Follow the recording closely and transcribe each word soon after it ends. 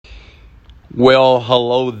Well,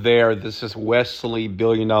 hello there. This is Wesley,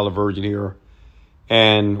 Billion Dollar Virgin here,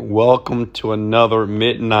 and welcome to another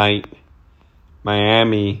Midnight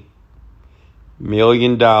Miami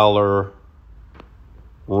Million Dollar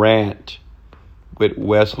Rant with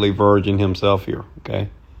Wesley Virgin himself here, okay?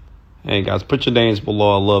 Hey, guys, put your names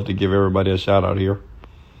below. I love to give everybody a shout-out here.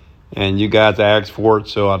 And you guys asked for it,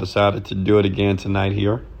 so I decided to do it again tonight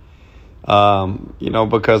here.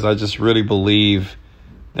 Because I just really believe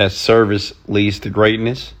that service leads to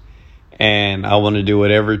greatness, and I want to do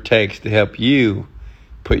whatever it takes to help you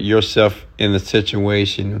put yourself in the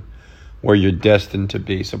situation where you're destined to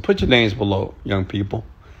be. So put your names below, young people,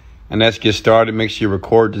 and let's get started. Make sure you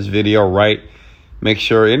record this video right. Make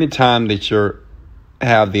sure anytime that you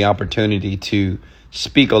have the opportunity to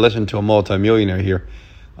speak or listen to a multimillionaire here,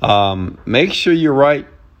 make sure you write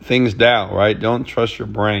things down, right? Don't trust your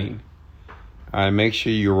brain. All right, make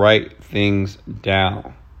sure you write things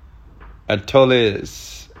down.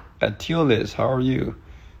 Atulis, how are you?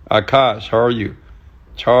 Akash, how are you?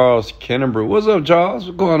 Charles Kennebrew, what's up, Charles?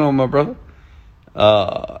 What's going on, my brother?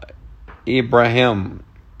 Ibrahim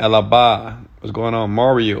Alaba, what's going on?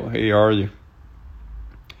 Mario, hey, how are you?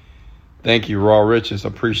 Thank you, Raw Riches,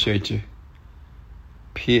 appreciate you.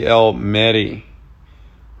 PL Medi,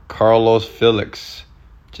 Carlos Felix,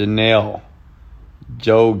 Janelle,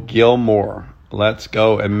 Joe Gilmore, let's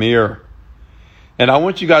go, Amir. And I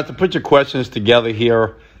want you guys to put your questions together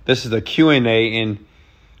here. This is a Q&A, and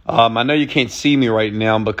I know you can't see me right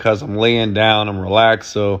now because I'm laying down, I'm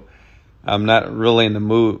relaxed, so I'm not really in the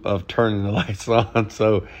mood of turning the lights on.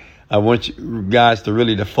 So I want you guys to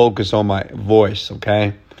really focus on my voice,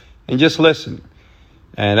 okay? And just listen.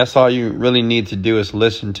 And that's all you really need to do is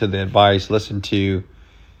listen to the advice, listen to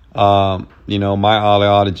my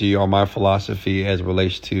ideology or my philosophy as it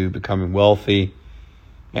relates to becoming wealthy.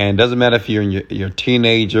 And it doesn't matter if you're in your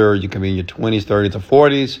teenager, you can be in your 20s, 30s, or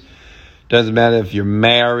 40s. Doesn't matter if you're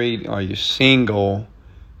married or you're single.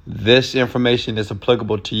 This information is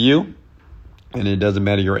applicable to you, and it doesn't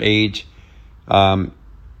matter your age.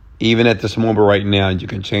 Even at this moment right now, you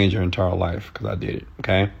can change your entire life because I did it,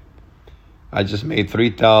 okay? I just made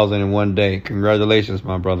 $3,000 in one day. Congratulations,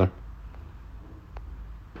 my brother.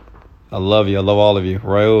 I love you. I love all of you.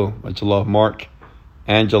 Raul, much love. Mark,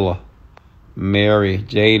 Angela, Mary,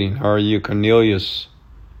 Jaden, how are you? Cornelius,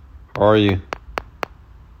 how are you?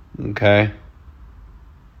 Okay.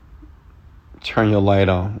 Turn your light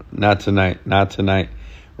on. Not tonight.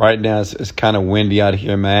 Right now, it's kind of windy out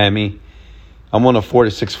here in Miami. I'm on the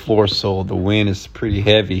 46th floor, so the wind is pretty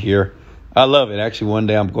heavy here. I love it. Actually, one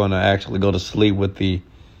day I'm going to actually go to sleep with the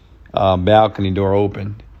balcony door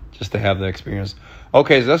open just to have the experience.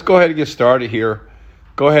 Okay, so let's go ahead and get started here.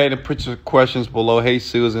 Go ahead and put your questions below. Hey,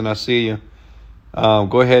 Susan, I see you.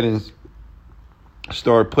 Go ahead and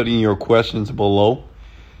start putting your questions below.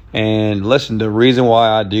 And listen, the reason why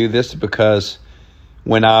I do this is because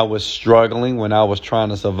when I was struggling, when I was trying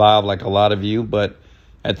to survive like a lot of you, but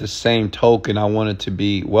at the same token, I wanted to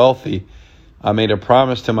be wealthy, I made a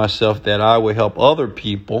promise to myself that I would help other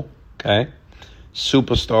people, okay,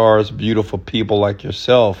 superstars, beautiful people like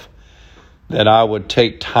yourself, that I would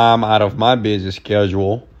take time out of my busy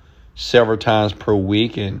schedule several times per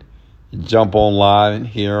week and jump on live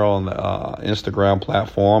here on the Instagram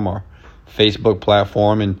platform or Facebook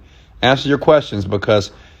platform and answer your questions,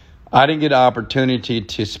 because I didn't get the opportunity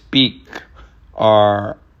to speak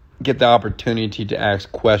or get the opportunity to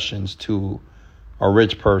ask questions to a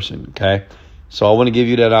rich person, okay? So I want to give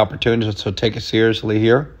you that opportunity, so take it seriously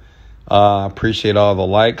here. Appreciate all the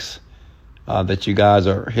likes that you guys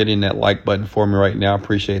are hitting that like button for me right now.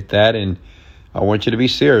 Appreciate that, and I want you to be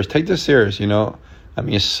serious. Take this serious,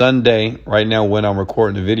 it's Sunday right now when I'm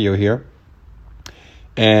recording the video here.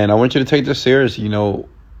 And I want you to take this serious.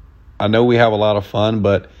 I know we have a lot of fun,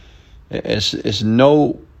 but it's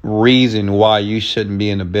no reason why you shouldn't be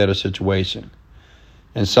in a better situation.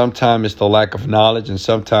 And sometimes it's the lack of knowledge, and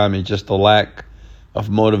sometimes it's just the lack of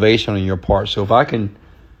motivation on your part. So if I can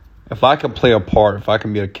play a part, if I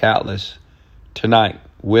can be a catalyst tonight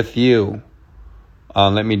with you,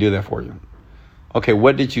 let me do that for you. Okay,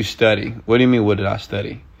 what did you study? What do you mean, what did I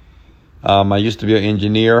study? I used to be an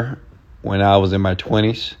engineer when I was in my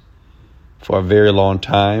 20s for a very long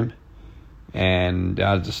time, and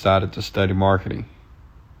I decided to study marketing.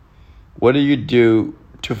 What do you do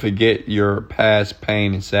to forget your past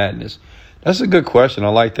pain and sadness? That's a good question. I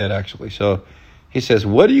like that, actually. So he says,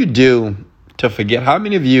 what do you do to forget? How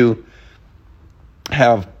many of you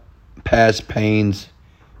have past pains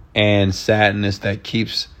and sadness that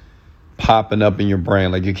keeps popping up in your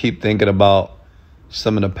brain? Like you keep thinking about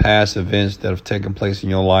some of the past events that have taken place in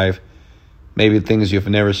your life, maybe things you've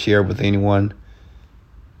never shared with anyone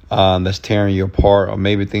that's tearing you apart, or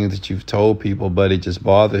maybe things that you've told people, but it just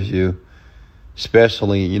bothers you,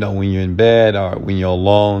 especially, when you're in bed or when you're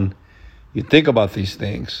alone. You think about these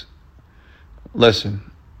things.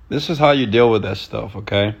 Listen, this is how you deal with that stuff,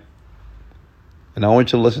 okay? And I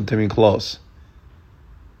want you to listen to me close.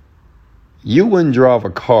 You wouldn't drive a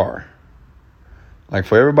car. Like,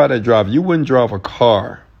 for everybody that drive, you wouldn't drive a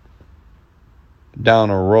car down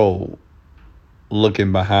a road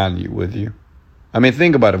looking behind you, would you? I mean,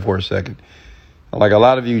 think about it for a second. Like, a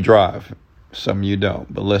lot of you drive. Some of you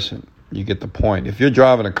don't. But listen, you get the point. If you're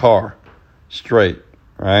driving a car straight,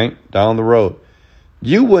 right, down the road,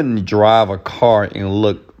 you wouldn't drive a car and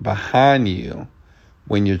look behind you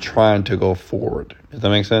when you're trying to go forward. Does that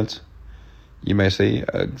make sense? You may say,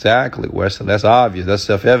 exactly, Wesley, that's obvious. That's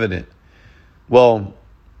self-evident. Well,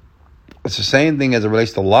 it's the same thing as it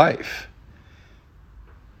relates to life.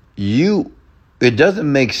 It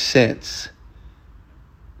doesn't make sense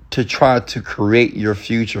to try to create your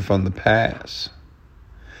future from the past,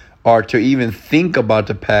 or to even think about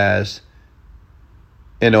the past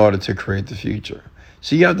in order to create the future.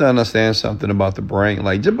 So you have to understand something about the brain.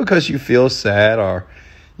 Like, just because you feel sad, or,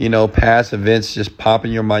 past events just pop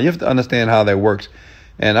in your mind, you have to understand how that works.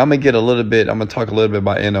 And I'm going to talk a little bit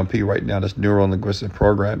about NLP right now, this neuro-linguistic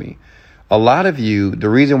programming. A lot of you, the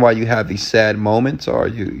reason why you have these sad moments, or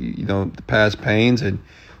the past pains, and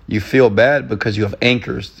you feel bad, because you have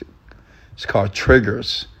anchors. It's called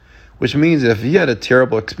triggers, which means if you had a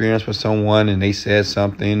terrible experience with someone and they said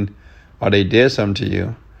something or they did something to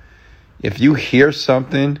you, if you hear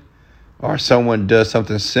something or someone does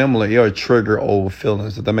something similar, you'll trigger old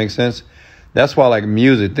feelings. Does that make sense? That's why, like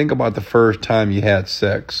music, think about the first time you had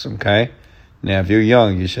sex, okay? Now, if you're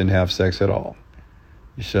young, you shouldn't have sex at all.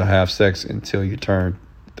 You should have sex until you turn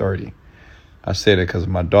 30. I say that because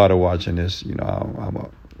my daughter watching this,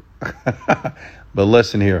 but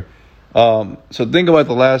listen here. So think about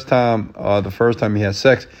the first time you had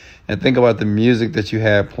sex, and think about the music that you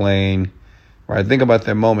had playing, right? Think about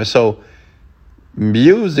that moment. So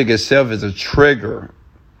music itself is a trigger,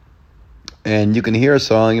 and you can hear a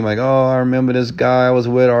song. You're like, oh, I remember this guy I was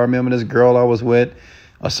with, or I remember this girl I was with.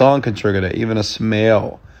 A song can trigger that, even a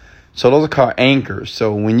smell. So those are called anchors.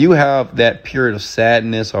 So when you have that period of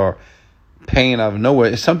sadness or pain out of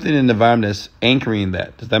nowhere, it's something in the environment that's anchoring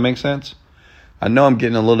that. Does that make sense? I know I'm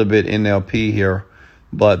getting a little bit NLP here,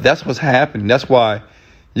 but that's what's happening. That's why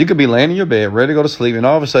you could be laying in your bed, ready to go to sleep, and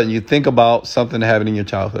all of a sudden you think about something that happened in your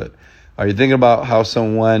childhood. Or you're thinking about how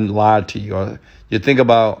someone lied to you. Or you think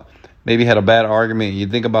about maybe you had a bad argument. You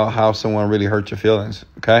think about how someone really hurt your feelings,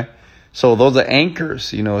 okay? So those are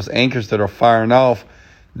anchors. It's anchors that are firing off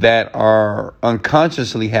that are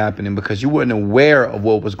unconsciously happening because you weren't aware of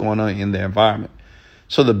what was going on in the environment.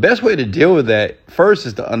 So the best way to deal with that, first,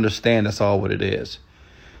 is to understand that's all what it is.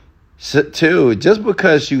 So, two, just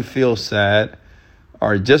because you feel sad,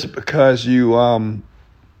 or just because you're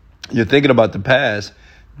thinking about the past,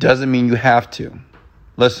 doesn't mean you have to.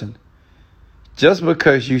 Listen, just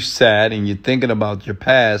because you're sad and you're thinking about your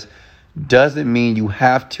past doesn't mean you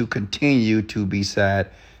have to continue to be sad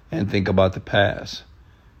and think about the past.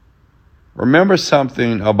 Remember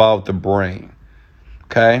something about the brain,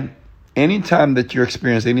 okay? Anytime that you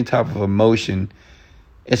experience any type of emotion,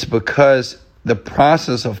 it's because the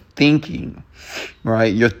process of thinking,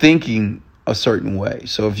 right? You're thinking a certain way.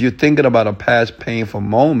 So if you're thinking about a past painful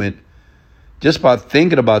moment, just by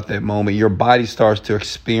thinking about that moment, your body starts to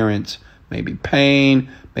experience maybe pain,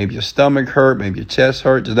 maybe your stomach hurt, maybe your chest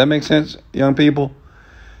hurt. Does that make sense, young people?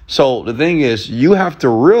 So the thing is, you have to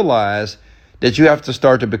realize that you have to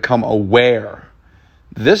start to become aware.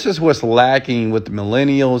 This is what's lacking with the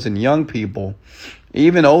millennials and young people,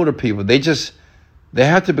 even older people. They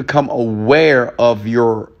have to become aware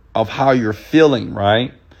of how you're feeling,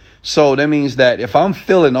 right? So that means that if I'm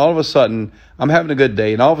feeling, all of a sudden, I'm having a good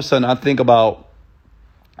day, and all of a sudden I think about,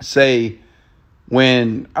 say,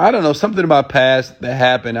 when, I don't know, something about past that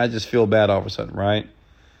happened, I just feel bad all of a sudden, right?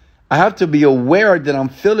 I have to be aware that I'm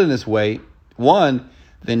feeling this way, one.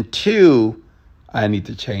 Then two, I need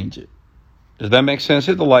to change it. Does that make sense?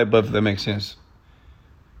 Hit the like button if that makes sense.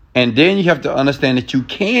 And then you have to understand that you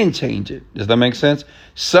can change it. Does that make sense?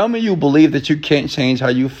 Some of you believe that you can't change how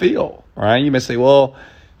you feel, right? You may say, well,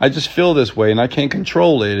 I just feel this way and I can't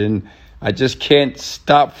control it, and I just can't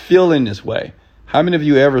stop feeling this way. How many of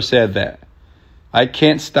you ever said that? I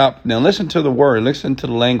can't stop. Now listen to the word, listen to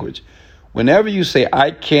the language. Whenever you say,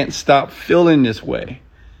 I can't stop feeling this way,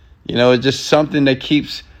 it's just something that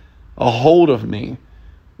keeps a hold of me.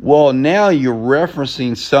 Well, now you're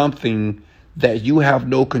referencing something that you have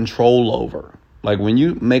no control over. Like when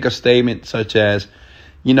you make a statement such as,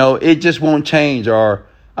 it just won't change, or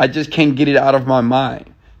I just can't get it out of my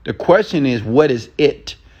mind. The question is, what is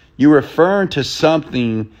it? You're referring to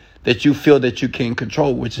something that you feel that you can't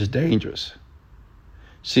control, which is dangerous.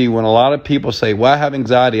 See, when a lot of people say, well, I have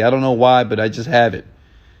anxiety, I don't know why, but I just have it.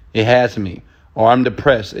 It has me. Or I'm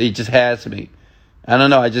depressed. It just has me. I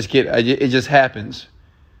don't know. It just happens.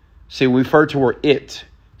 See, we refer to word it.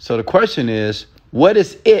 So the question is, what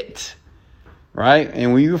is it? Right?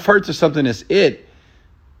 And when you refer to something as it,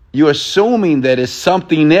 you're assuming that it's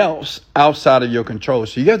something else outside of your control.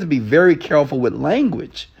 So you have to be very careful with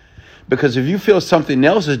language. Because if you feel something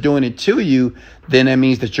else is doing it to you, then that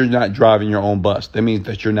means that you're not driving your own bus. That means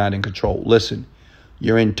that you're not in control. Listen,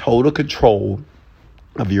 you're in total control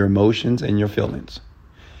of your emotions and your feelings.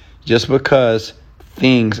 Just because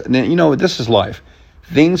things, this is life.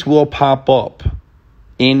 Things will pop up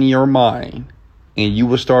in your mind and you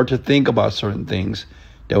will start to think about certain things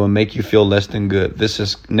that will make you feel less than good. This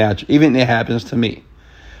is natural. Even it happens to me.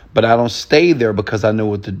 But I don't stay there because I know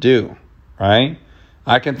what to do, right?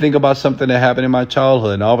 I can think about something that happened in my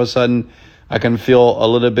childhood and all of a sudden I can feel a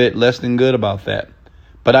little bit less than good about that.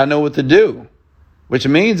 But I know what to do, which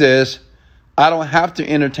means is I don't have to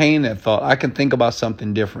entertain that thought. I can think about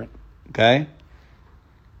something different, okay?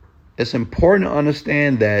 It's important to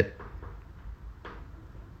understand that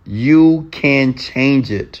you can change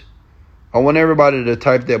it. I want everybody to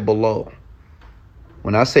type that below.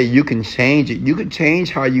 When I say you can change it, you can change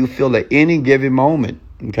how you feel at any given moment,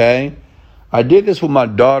 okay? I did this with my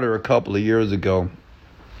daughter a couple of years ago.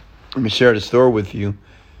 Let me share the story with you.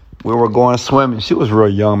 We were going swimming. She was real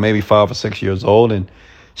young, maybe 5 or 6 years old, and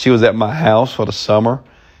she was at my house for the summer,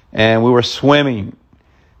 and we were swimming.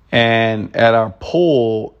 And at our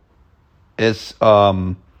pool, it's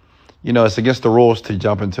it's against the rules to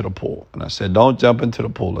jump into the pool. And I said, don't jump into the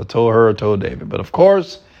pool. I told David. But of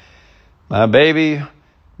course, my baby,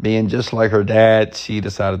 being just like her dad, she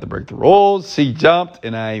decided to break the rules. She jumped,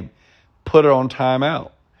 and I put her on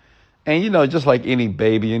timeout. And, just like any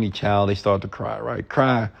baby, any child, they start to cry, right?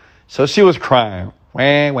 Cry. So she was crying,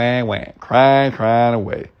 whang, whang, whang, crying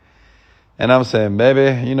away. And I'm saying,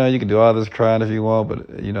 baby, you can do all this crying if you want, but,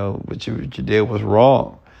 what you did was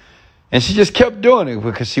wrong. And she just kept doing it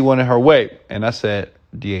because she wanted her way. And I said,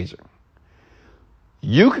 Deasia,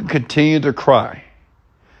 you can continue to cry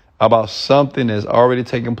about something that's already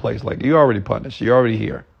taken place. Like you already punished, you're already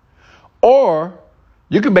here. Or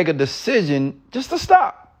you can make a decision just to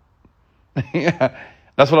stop. Yeah,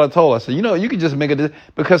 that's what I told her. I said, you can just make a decision.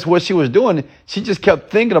 Because what she was doing, she just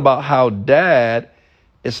kept thinking about how dad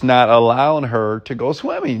is not allowing her to go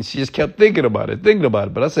swimming. She just kept thinking about it.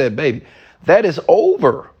 But I said, baby, that is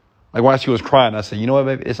over. Like while she was crying, I said, you know what,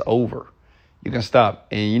 baby, it's over. You can stop.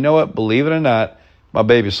 And you know what, believe it or not, my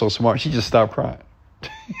baby is so smart. She just stopped crying.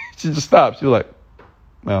 She just stopped. She was like,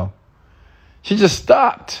 no. She just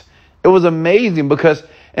stopped. It was amazing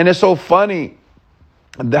and it's so funny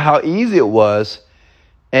how easy it was.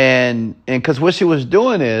 And because what she was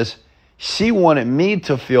doing is she wanted me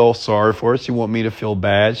to feel sorry for her. She wanted me to feel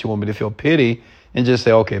bad. She wanted me to feel pity and just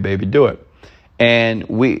say, okay, baby, do it. And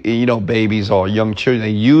we, babies or young children, they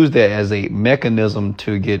use that as a mechanism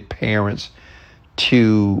to get parents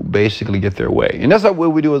to basically get their way. And that's not what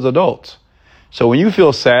we do as adults. So when you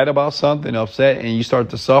feel sad about something, upset, and you start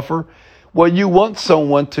to suffer, well, you want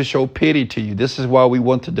someone to show pity to you. This is why we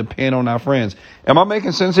want to depend on our friends. Am I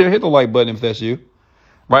making sense here? Hit the like button if that's you.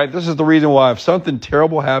 Right? This is the reason why if something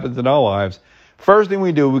terrible happens in our lives, first thing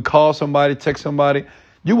we do, we call somebody, text somebody.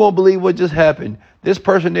 You won't believe what just happened. This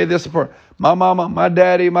person did this. My mama, my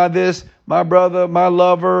daddy, my this, my brother, my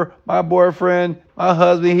lover, my boyfriend, my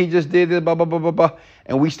husband, he just did this, blah, blah, blah, blah, blah.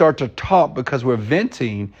 And we start to talk because we're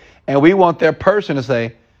venting and we want that person to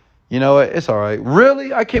say, you know what, it's all right.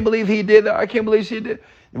 Really? I can't believe he did that. I can't believe she did.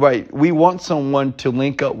 Right. We want someone to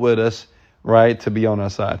link up with us, right, to be on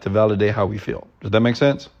our side, to validate how we feel. Does that make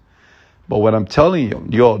sense? But what I'm telling you,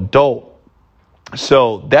 you're an adult.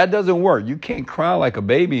 So that doesn't work. You can't cry like a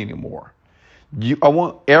baby anymore. I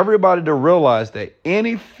want everybody to realize that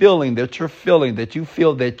any feeling that you're feeling, that you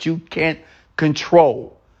feel that you can't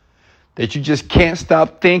control, that you just can't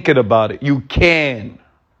stop thinking about it, you can.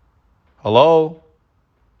 Hello?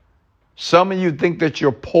 Some of you think that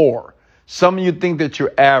you're poor. Some of you think that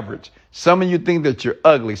you're average. Some of you think that you're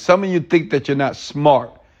ugly. Some of you think that you're not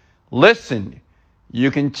smart. Listen,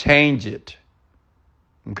 you can change it.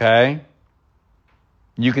 Okay?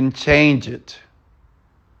 You can change it.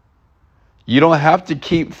 You don't have to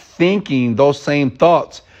keep thinking those same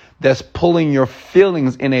thoughts that's pulling your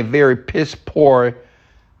feelings in a very piss poor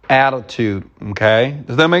attitude. Okay?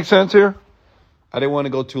 Does that make sense here? I didn't want to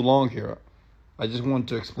go too long here. I just want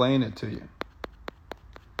to explain it to you.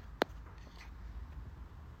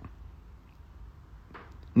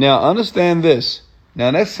 Now, understand this. Now,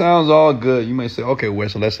 that sounds all good. You may say, okay,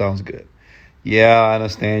 Wesley, that sounds good. Yeah, I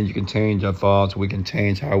understand you can change our thoughts. We can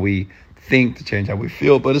change how we think to change how we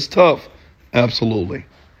feel, but it's tough. Absolutely.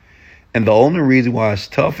 And the only reason why it's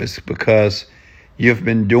tough is because you've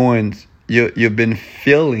been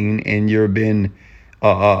feeling and you've been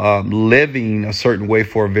living a certain way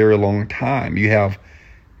for a very long time. You have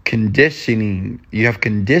conditioned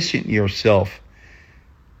yourself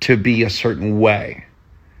to be a certain way.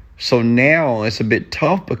 So now it's a bit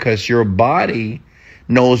tough because your body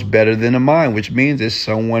knows better than the mind, which means if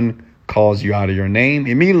someone calls you out of your name,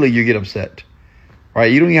 immediately you get upset,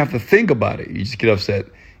 right? You don't even have to think about it. You just get upset.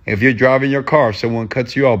 If you're driving your car, someone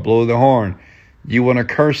cuts you off, blow the horn, you want to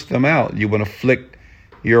curse them out. You want to flick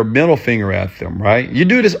your middle finger at them, right? You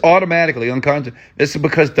do this automatically, unconscious. This is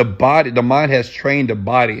because the mind has trained the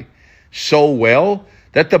body so well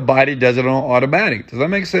that the body does it on automatic. Does that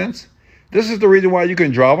make sense? This is the reason why you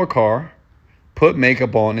can drive a car, put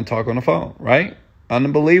makeup on, and talk on the phone, right?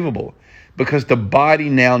 Unbelievable. Because the body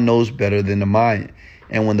now knows better than the mind.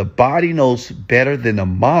 And when the body knows better than the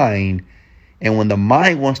mind, and when the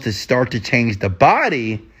mind wants to start to change the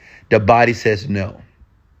body says no.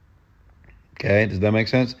 Okay, does that make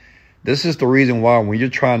sense? This is the reason why when you're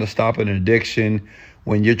trying to stop an addiction,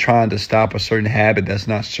 when you're trying to stop a certain habit that's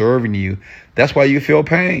not serving you, that's why you feel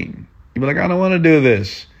pain. You be like, I don't want to do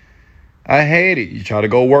this. I hate it. You try to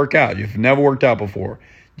go work out. You've never worked out before.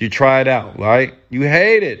 You try it out, right? You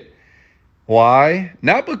hate it. Why?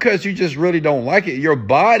 Not because you just really don't like it. Your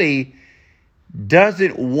body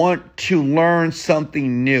doesn't want to learn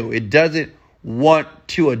something new. It doesn't want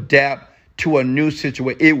to adapt to a new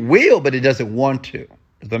situation. It will, but it doesn't want to.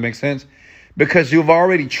 Does that make sense? Because you've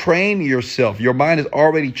already trained yourself. Your mind is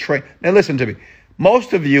already trained. Now listen to me.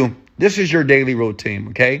 Most of you, this is your daily routine,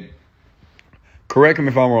 okay? Correct me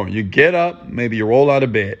if I'm wrong. You get up, maybe you roll out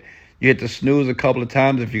of bed. You hit the snooze a couple of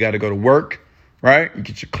times if you got to go to work, right? You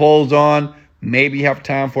get your clothes on. Maybe you have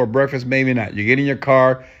time for breakfast, maybe not. You get in your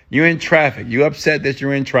car. You're in traffic. You're upset that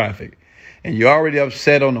you're in traffic. And you're already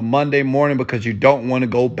upset on a Monday morning because you don't want to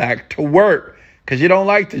go back to work because you don't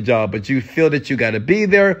like the job, but you feel that you got to be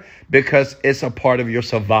there because it's a part of your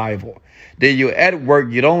survival. Then you're at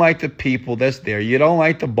work. You don't like the people that's there. You don't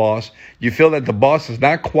like the boss. You feel that the boss is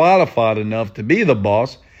not qualified enough to be the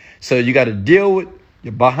boss. So you got to deal with,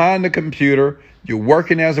 you're behind the computer. You're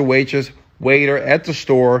working as a waiter at the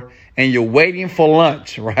store, and you're waiting for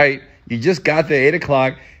lunch, right? You just got there 8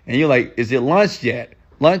 o'clock and you're like, is it lunch yet?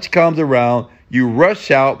 Lunch comes around. You rush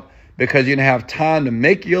out because you don't have time to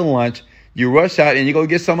make your lunch. You rush out and you go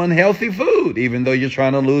get some unhealthy food, even though you're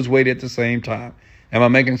trying to lose weight at the same time. Am I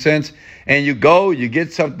making sense? And you go, you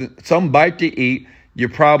get some bite to eat. You're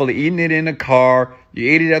probably eating it in the car. You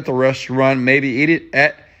eat it at the restaurant, maybe eat it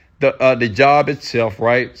at the job itself,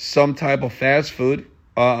 right? Some type of fast food,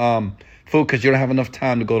 food because you don't have enough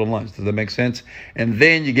time to go to lunch. Does that make sense? And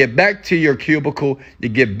then you get back to your cubicle, you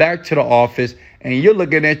get back to the office, and you're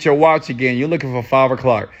looking at your watch again. You're looking for 5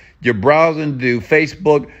 o'clock. You're browsing through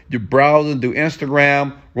Facebook. You're browsing through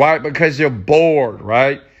Instagram, right? Because you're bored,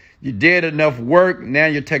 right? You did enough work. Now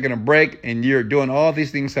you're taking a break and you're doing all these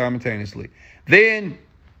things simultaneously. Then,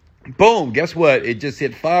 boom, guess what? It just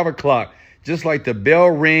hit 5 o'clock. Just like the bell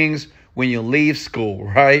rings when you leave school,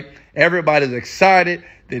 right? Everybody's excited.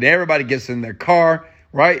 Then everybody gets in their car,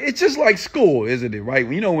 right? It's just like school, isn't it, right?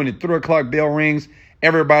 You know, when the 3 o'clock bell rings,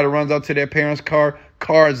 everybody runs out to their parents' car.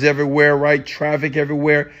 Cars everywhere, right? Traffic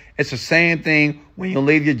everywhere. It's the same thing when you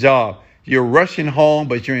leave your job. You're rushing home,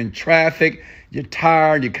 but you're in traffic. You're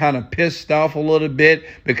tired. You're kind of pissed off a little bit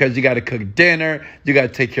because you got to cook dinner. You got to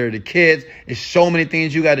take care of the kids. There's so many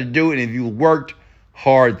things you got to do. And if you worked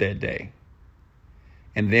hard that day,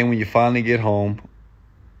 and then when you finally get home,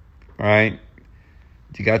 right?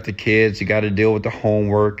 You got the kids. You got to deal with the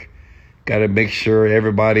homework. Got to make sure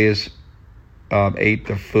everybody is ate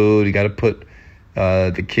the food. You got to put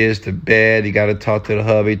the kids to bed. You got to talk to the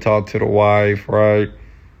hubby, talk to the wife, right?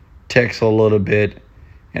 Text a little bit.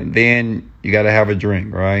 And then you got to have a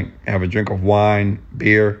drink, right? Have a drink of wine,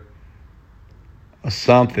 beer, or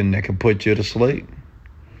something that can put you to sleep.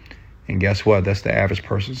 And guess what? That's the average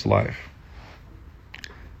person's life.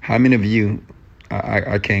 How many of you,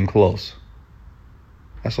 I came close?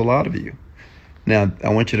 That's a lot of you. Now, I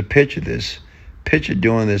want you to picture this. Picture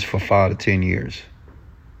doing this for 5 to 10 years.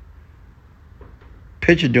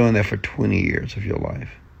 Picture doing that for 20 years of your life.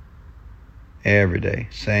 Every day,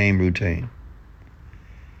 same routine.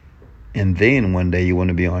 And then one day you want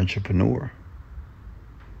to be an entrepreneur.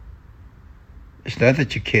 It's not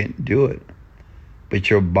that you can't do it. but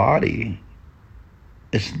your body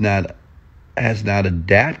has not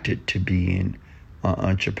adapted to being an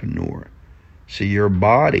entrepreneur. So your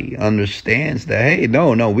body understands that, hey,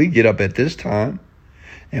 no, we get up at this time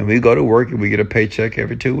and we go to work and we get a paycheck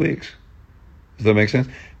every 2 weeks. Does that make sense?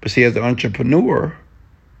 But see, as an entrepreneur,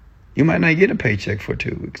 you might not get a paycheck for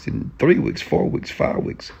 2 weeks, in 3 weeks, 4 weeks, 5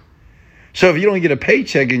 weeks. So if you don't get a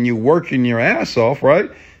paycheck and you're working your ass off, right?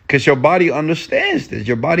 Because your body understands this.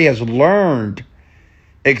 Your body has learned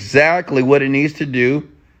exactly what it needs to do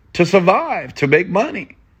to survive, to make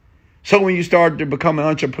money. So when you start to become an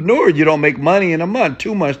entrepreneur, you don't make money in a month,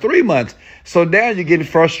 2 months, 3 months. So now you're getting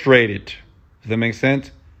frustrated. Does that make sense?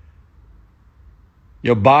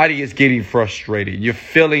 Your body is getting frustrated. You're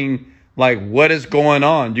feeling like, what is going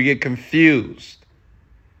on? You get confused.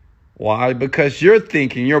 Why? Because you're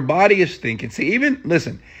thinking, your body is thinking. See,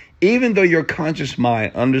 even though your conscious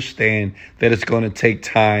mind understands that it's going to take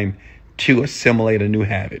time to assimilate a new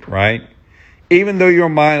habit, right? Even though your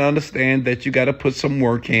mind understands that you got to put some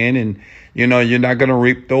work in and, you're not going to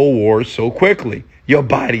reap the awards so quickly. Your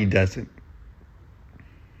body doesn't.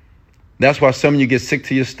 That's why some of you get sick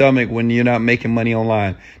to your stomach when you're not making money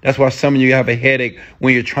online. That's why some of you have a headache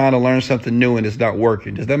when you're trying to learn something new and it's not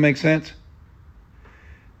working. Does that make sense?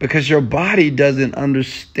 Because your body doesn't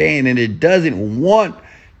understand and it doesn't want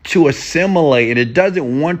to assimilate and it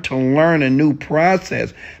doesn't want to learn a new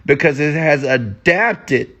process because it has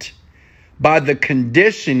adapted by the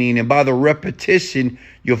conditioning and by the repetition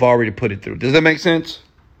you've already put it through. Does that make sense?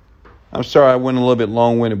 I'm sorry I went a little bit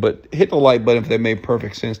long-winded, but hit the like button if that made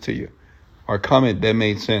perfect sense to you. Or comment that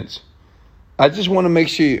made sense. I just want to make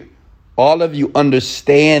sure all of you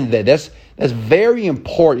understand that. That's very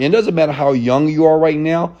important. It doesn't matter how young you are right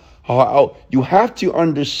now. You have to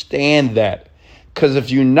understand that. Because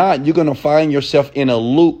if you're not, you're going to find yourself in a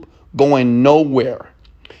loop going nowhere.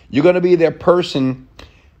 You're going to be that person.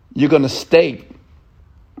 You're going to state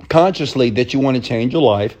consciously that you want to change your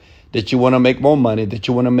life, that you want to make more money, that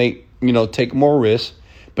you want to take more risks.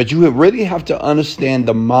 But you really have to understand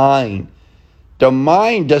the mind. The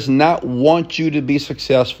mind does not want you to be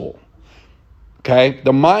successful. Okay?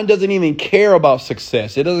 The mind doesn't even care about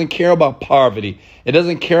success. It doesn't care about poverty. It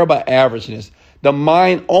doesn't care about averageness. The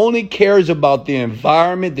mind only cares about the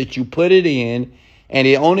environment that you put it in, and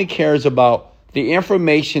it only cares about the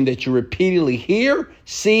information that you repeatedly hear,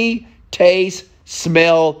 see, taste,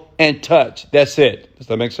 smell, and touch. That's it. Does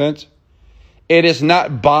that make sense? It is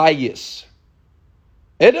not biased.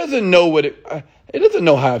 It doesn't know it doesn't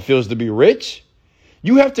know how it feels to be rich.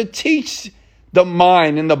 You have to teach the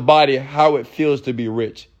mind and the body how it feels to be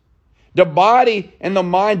rich. The body and the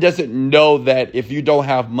mind doesn't know that if you don't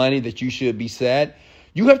have money that you should be sad.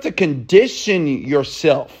 You have to condition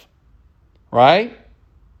yourself, right,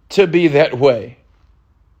 to be that way.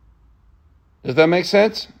 Does that make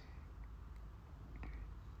sense?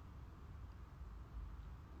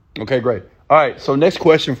 Okay, great. All right, so next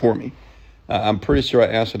question for me. I'm pretty sure I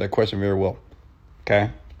answered that question very well. Okay.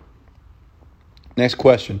 Next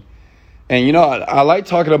question. And, I like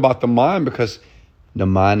talking about the mind because the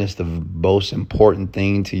mind is the most important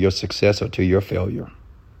thing to your success or to your failure.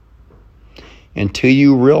 Until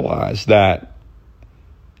you realize that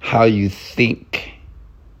how you think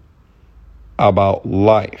about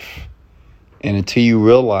life, and until you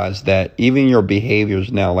realize that even your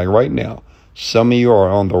behaviors now, like right now, some of you are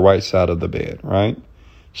on the right side of the bed, right?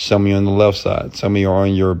 Some of you on the left side. Some of you are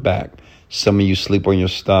on your back. Some of you sleep on your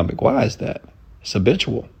stomach. Why is that? It's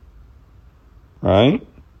habitual, right?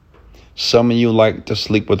 Some of you like to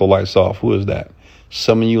sleep with the lights off. Who is that?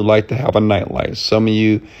 Some of you like to have a nightlight. Some of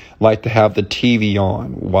you like to have the TV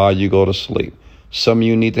on while you go to sleep. Some of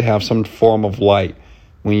you need to have some form of light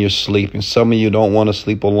when you're sleeping. Some of you don't want to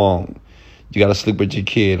sleep alone. You got to sleep with your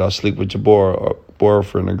kid or sleep with your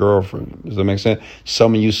boyfriend or girlfriend. Does that make sense?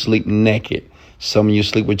 Some of you sleep naked. Some of you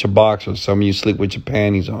sleep with your boxers. Some of you sleep with your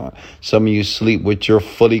panties on. Some of you sleep with your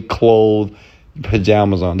fully clothed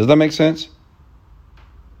pajamas on. Does that make sense?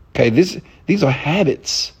 Okay, these are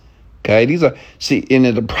habits. Okay, and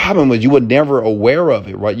the problem was you were never aware of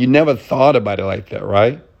it, right? You never thought about it like that,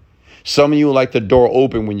 right? Some of you like the door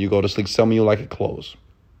open when you go to sleep. Some of you like it closed.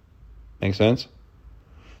 Make sense?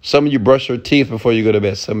 Some of you brush your teeth before you go to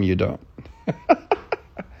bed. Some of you don't.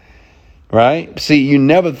 Right? See, you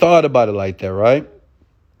never thought about it like that, right?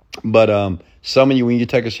 But some of you, when you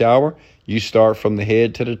take a shower, you start from the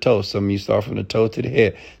head to the toe. Some of you start from the toe to the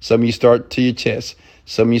head. Some of you start to your chest.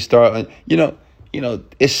 Some of you start,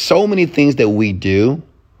 it's so many things that we do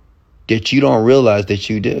that you don't realize that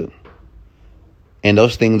you do. And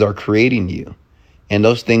those things are creating you. And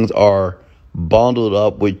those things are bundled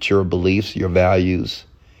up with your beliefs, your values,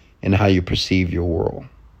 and how you perceive your world.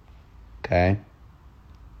 Okay?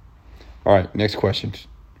 All right, next question.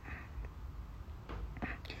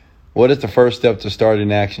 What is the first step to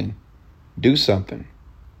starting action? Do something.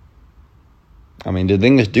 I mean, the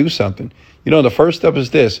thing is, do something. You know, the first step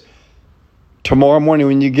is this. Tomorrow morning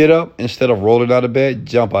when you get up, instead of rolling out of bed,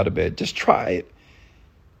 jump out of bed. Just try it.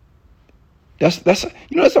 That's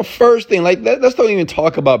the first thing. Like, let's don't even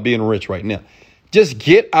talk about being rich right now. Just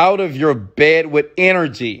get out of your bed with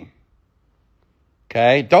energy.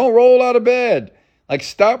 Okay? Don't roll out of bed. Like,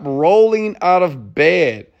 stop rolling out of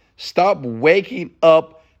bed. Stop waking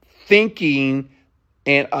up thinking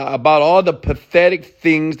and about all the pathetic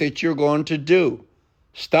things that you're going to do.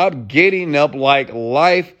 Stop getting up like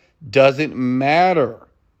life doesn't matter.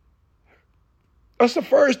 That's the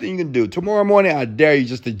first thing you can do. Tomorrow morning, I dare you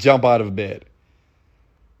just to jump out of bed.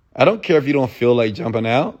 I don't care if you don't feel like jumping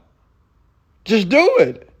out. Just do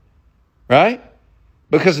it, right?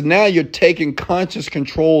 Because now you're taking conscious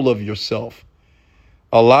control of yourself.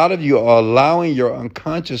 A lot of you are allowing your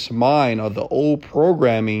unconscious mind or the old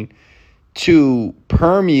programming to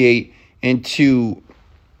permeate and to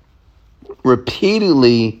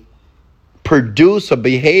repeatedly produce a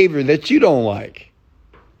behavior that you don't like.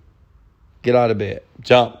 Get out of bed.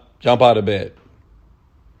 Jump out of bed.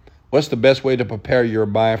 What's the best way to prepare your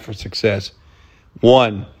mind for success?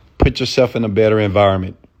 1, put yourself in a better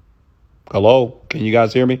environment. Hello? Can you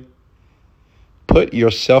guys hear me? Put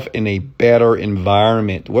yourself in a better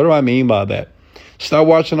environment. What do I mean by that? Stop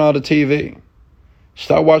watching all the TV.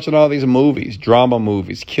 Stop watching all these movies, drama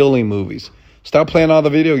movies, killing movies. Stop playing all the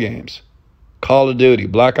video games. Call of Duty,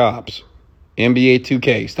 Black Ops, NBA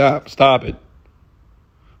 2K. Stop it.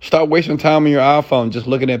 Stop wasting time on your iPhone just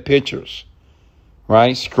looking at pictures,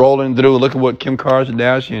 right? Scrolling through, look at what Kim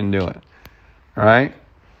Kardashian doing, right?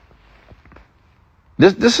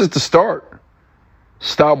 This is the start.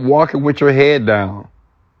 Stop walking with your head down.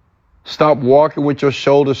 Stop walking with your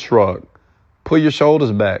shoulders shrugged. Pull your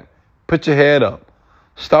shoulders back. Put your head up.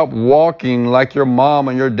 Stop walking like your mom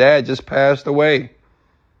and your dad just passed away.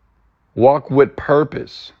 Walk with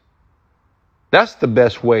purpose. That's the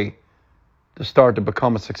best way to start to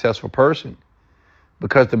become a successful person.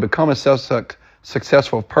 Because to become a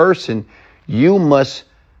successful person, you must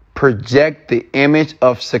project the image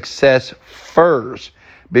of success first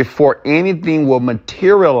before anything will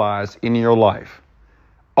materialize in your life.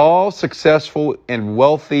 All successful and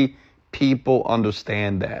wealthy people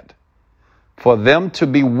understand that. For them to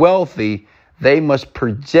be wealthy, they must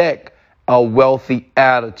project a wealthy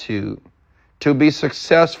attitude. To be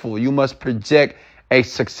successful, you must project a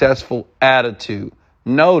successful attitude.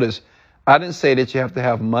 Notice, I didn't say that you have to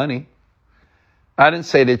have money. I didn't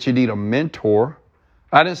say that you need a mentor.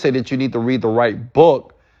 I didn't say that you need to read the right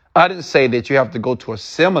book. I didn't say that you have to go to a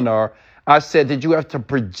seminar. I said that you have to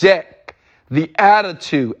project the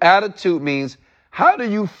attitude. Attitude means, how do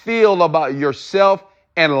you feel about yourself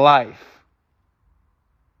and life?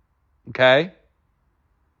 Okay?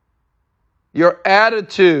 Your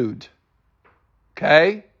attitude.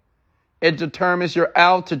 Okay? It determines your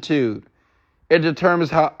altitude. It determines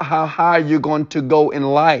how high you're going to go in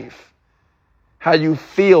life. How you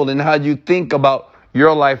feel and how you think about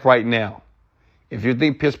your life right now. If you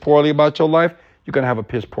think piss poorly about your life, you're going to have a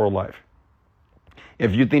piss poor life.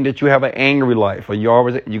 If you think that you have an angry life,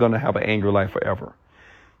 you're going to have an angry life forever.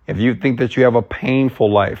 If you think that you have a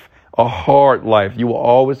painful life, a hard life, you will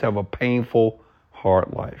always have a painful,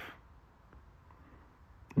 hard life.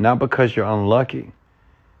 Not because you're unlucky.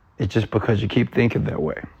 It's just because you keep thinking that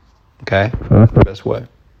way. Okay? That's the best way.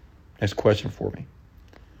 Next question for me.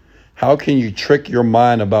 How can you trick your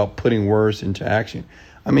mind about putting words into action?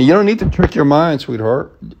 I mean, you don't need to trick your mind,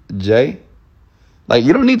 sweetheart, Jay. Like,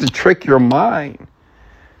 you don't need to trick your mind.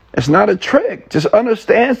 It's not a trick. Just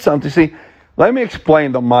understand something. See, let me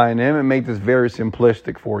explain the mind and make this very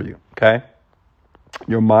simplistic for you, okay?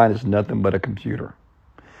 Your mind is nothing but a computer.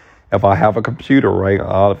 If I have a computer, right,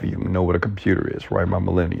 all of you know what a computer is, right? My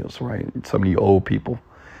millennials, right? Some of you old people,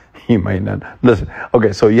 you might not. Listen,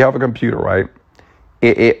 okay, so you have a computer, right?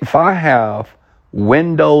 If I have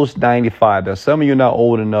Windows 95, now some of you are not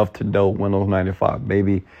old enough to know Windows 95.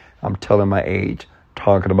 Maybe I'm telling my age,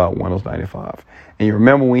 talking about Windows 95. And you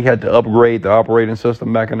remember we had to upgrade the operating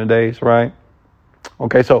system back in the days, right?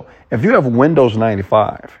 Okay, so if you have Windows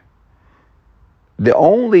 95, the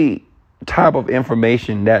only type of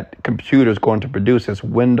information that computer is going to produce is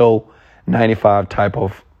Windows 95 type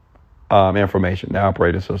of information, the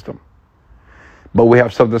operating system. But we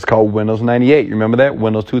have something that's called Windows 98. You remember that?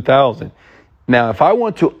 Windows 2000. Now, if I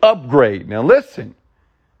want to upgrade, now listen,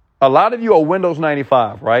 a lot of you are Windows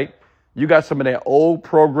 95, right? You got some of that old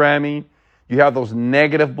programming. You have those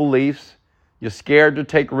negative beliefs. You're scared to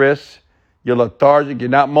take risks. You're lethargic. You're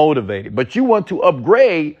not motivated. But you want to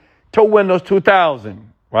upgrade to Windows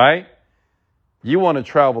 2000, right? You want to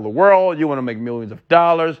travel the world. You want to make millions of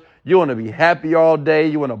dollars. You want to be happy all day.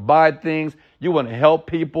 You want to buy things. You want to help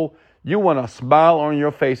people. You want a smile on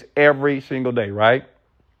your face every single day, right?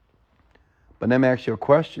 But let me ask you a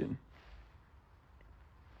question.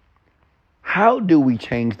 How do we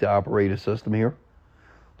change the operating system here?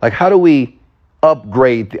 Like, how do we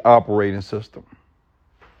upgrade the operating system?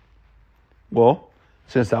 Well,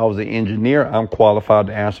 since I was an engineer, I'm qualified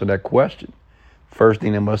to answer that question. First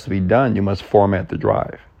thing that must be done, you must format the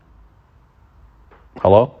drive.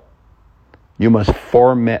 Hello? You must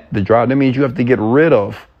format the drive. That means you have to get rid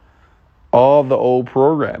of all the old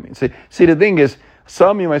programming. See, the thing is,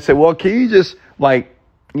 some of you might say, well, can you just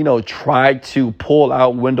try to pull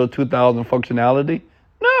out Windows 2000 functionality?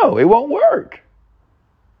 No, it won't work.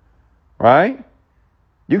 Right?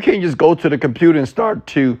 You can't just go to the computer and start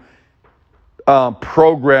to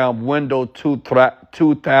program Windows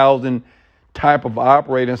 2000 type of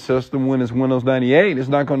operating system when it's Windows 98. It's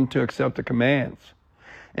not going to accept the commands.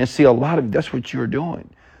 And see, that's what you're doing.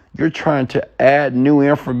 You're trying to add new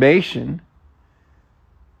information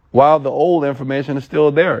while the old information is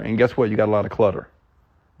still there. And guess what? You got a lot of clutter.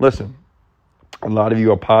 Listen, a lot of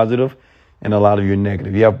you are positive and a lot of you are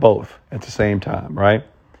negative. You have both at the same time, right?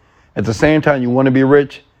 At the same time, you want to be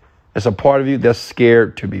rich. There's a part of you that's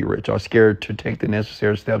scared to be rich or scared to take the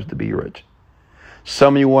necessary steps to be rich.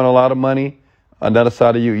 Some of you want a lot of money. Another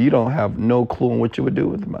side of you don't have no clue on what you would do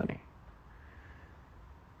with the money.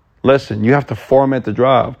 Listen, you have to format the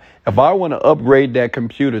drive. If I want to upgrade that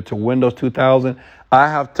computer to Windows 2000, I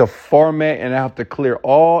have to format and I have to clear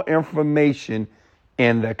all information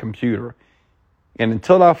in that computer. And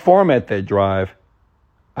until I format that drive,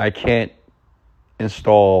 I can't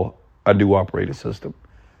install a new operating system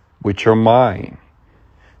with your mind.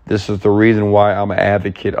 This is the reason why I'm an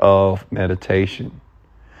advocate of meditation.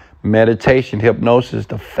 Meditation, hypnosis,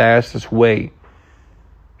 the fastest way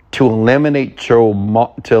to eliminate your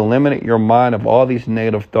mind of all these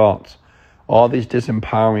negative thoughts, all these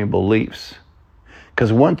disempowering beliefs.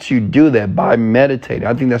 Because once you do that by meditating,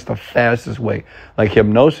 I think that's the fastest way. Like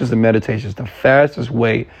hypnosis and meditation is the fastest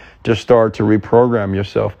way to start to reprogram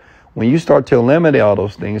yourself. When you start to eliminate all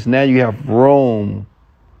those things, now you have room,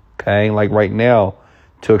 okay, like right now,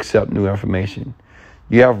 to accept new information.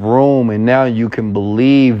 You have room, and now you can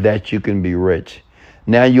believe that you can be rich.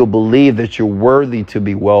 Now you'll believe that you're worthy to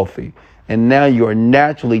be wealthy. And now you'll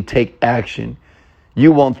naturally take action.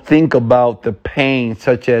 You won't think about the pain,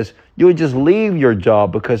 such as you'll just leave your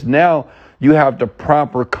job, because now you have the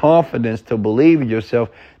proper confidence to believe in yourself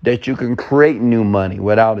that you can create new money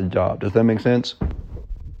without a job. Does that make sense?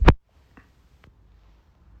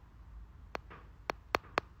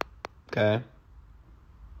 Okay.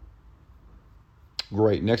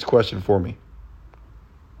 Great. Next question for me.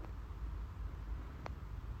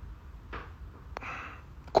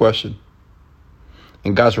 Question.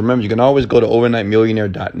 And guys, remember, you can always go to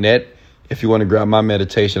overnightmillionaire.net if you want to grab my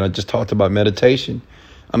meditation. I just talked about meditation.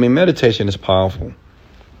 I mean, meditation is powerful.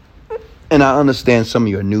 And I understand some of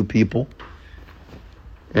you are new people.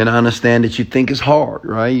 And I understand that you think it's hard,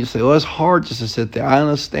 right? You say, well, it's hard just to sit there. I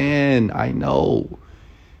understand. I know.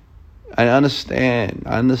 I understand.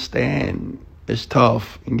 It's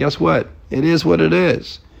tough. And guess what? It is what it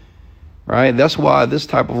is, right? That's why this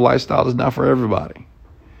type of lifestyle is not for everybody.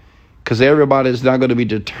 Because everybody is not going to be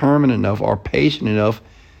determined enough or patient enough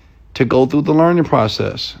to go through the learning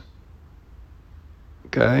process.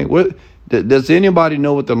 Okay? Does anybody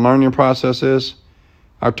know what the learning process is?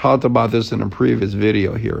 I've talked about this in a previous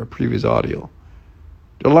video here, a previous audio.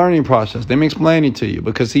 The learning process. Let me explain it to you.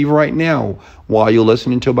 Because even right now, while you're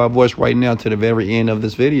listening to my voice right now to the very end of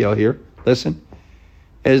this video here, listen,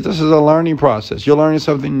 this is a learning process. You're learning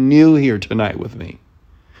something new here tonight with me.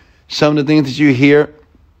 Some of the things that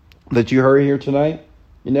you heard here tonight,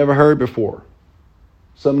 you never heard before.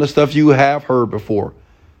 Some of the stuff you have heard before,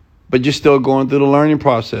 but you're still going through the learning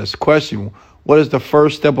process. Question, what is the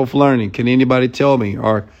first step of learning? Can anybody tell me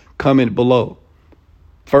or comment below?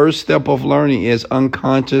 First step of learning is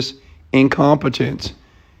unconscious incompetence,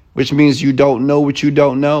 which means you don't know what you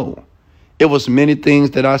don't know. It was many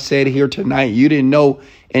things that I said here tonight you didn't know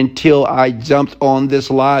until I jumped on this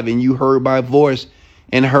live and you heard my voice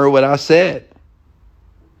and heard what I said.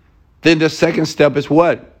 Then the second step is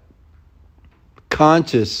what?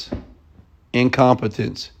 Conscious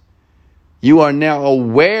incompetence. You are now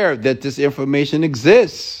aware that this information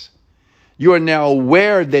exists. You are now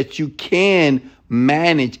aware that you can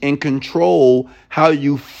manage and control how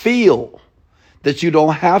you feel. that you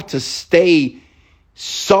don't have to stay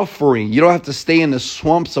suffering. You don't have to stay in the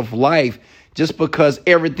swamps of life just because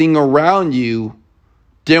everything around you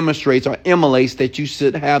demonstrates or emulates that you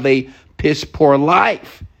should have a piss poor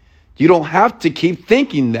life. You don't have to keep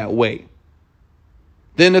thinking that way.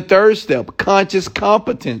 Then the third step, conscious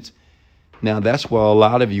competence. Now, that's where a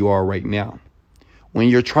lot of you are right now. When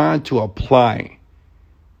you're trying to apply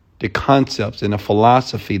the concepts and the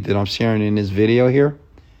philosophy that I'm sharing in this video here,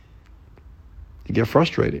 you get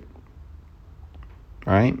frustrated.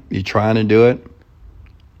 All right? You're trying to do it,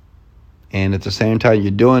 and at the same time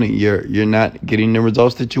you're doing it, you're not getting the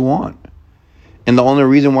results that you want. And the only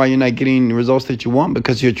reason why you're not getting the results that you want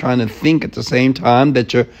because you're trying to think at the same time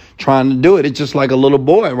that you're trying to do it. It's just like a little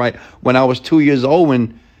boy, right? When I was 2 years old,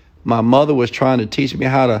 when my mother was trying to teach me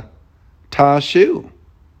how to tie a shoe.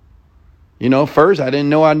 You know, first I didn't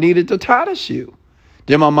know I needed to tie the shoe.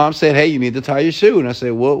 Then my mom said, hey, you need to tie your shoe. And I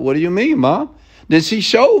said, what do you mean, Mom? Then she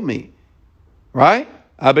showed me, right?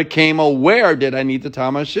 I became aware that I need to tie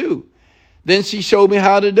my shoe. Then she showed me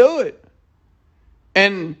how to do it.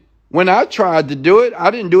 And when I tried to do it,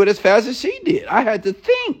 I didn't do it as fast as she did. I had to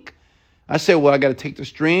think. I said, well, I got to take the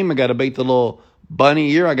string. I got to make the little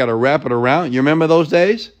bunny ear. I got to wrap it around. You remember those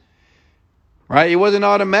days? Right? It wasn't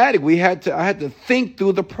automatic. I had to think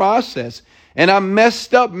through the process. And I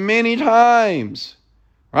messed up many times.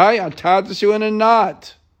 Right? I tied the shoe in a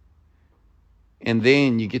knot. And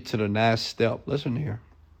then you get to the last step. Listen here.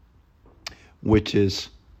 Which is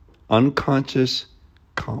unconscious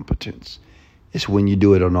competence. It's when you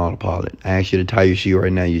do it on autopilot. I ask you to tie your shoe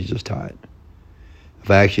right now, you just tie it. If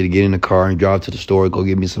I ask you to get in the car and drive to the store, go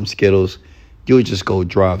get me some Skittles, you'll just go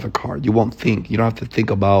drive the car. You won't think. You don't have to think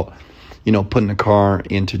about, putting the car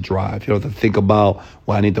into drive. You don't have to think about,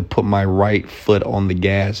 well, I need to put my right foot on the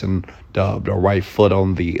gas and the right foot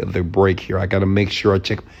on the brake here. I got to make sure I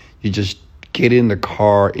check. You just get in the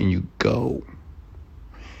car and you go.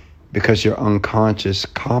 Because you're unconscious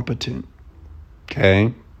competent.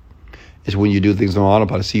 Okay? It's when you do things on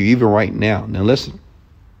autopilot. See, even right now. Now listen.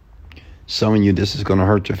 Some of you, this is going to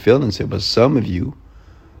hurt your feelings here, but some of you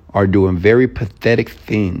are doing very pathetic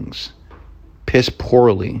things, piss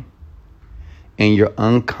poorly, and you're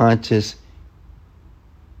unconscious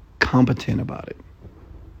competent about it.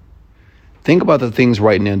 Think about the things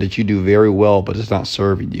right now that you do very well, but it's not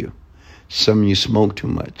serving you. Some of you smoke too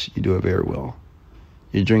much. You do it very well.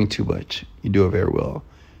 You drink too much. You do it very well.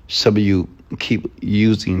 Some of you keep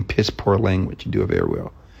using piss poor language. You do it very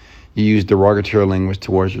well. You use derogatory language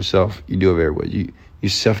towards yourself. You do it very well. You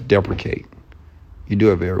self-deprecate. You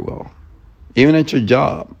do it very well. Even at your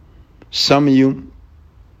job. Some of you,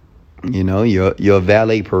 you're a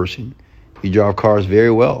valet person. You drive cars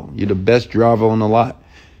very well. You're the best driver on the lot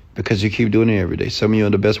because you keep doing it every day. Some of you are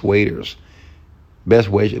the best waiters. Best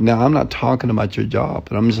way. Now, I'm not talking about your job,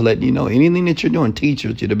 but I'm just letting you know anything that you're doing,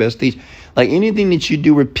 teachers, you're the best teacher. Like anything that you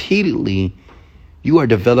do repeatedly, you are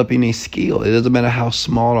developing a skill. It doesn't matter how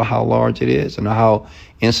small or how large it is and how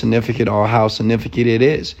insignificant or how significant it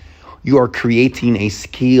is. You are creating a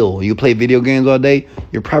skill. You play video games all day,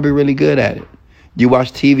 you're probably really good at it. You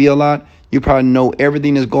watch TV a lot, you probably know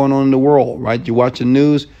everything that's going on in the world, right? You watch the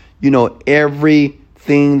news, you know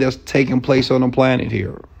everything that's taking place on the planet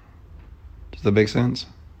here. Does that make sense?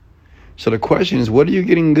 So the question is, what are you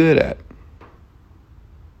getting good at?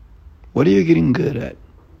 What are you getting good at?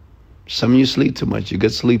 Some of you sleep too much. You're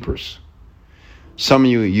good sleepers. Some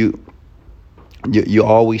of you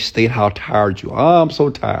always state how tired you are. Oh, I'm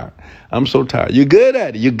so tired. I'm so tired. You're good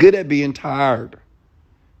at it. You're good at being tired.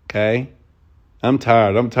 Okay? I'm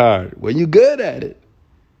tired. Well, you're good at it.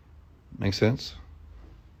 Make sense?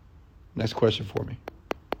 Next question for me.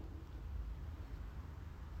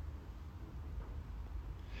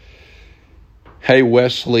 Hey,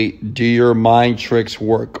 Wesley, do your mind tricks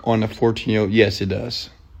work on a 14-year-old? Yes, it does.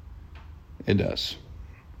 It does.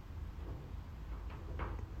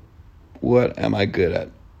 What am I good at?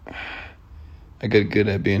 I get good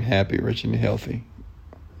at being happy, rich, and healthy.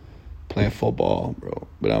 Playing football, bro.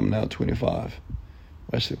 But I'm now 25.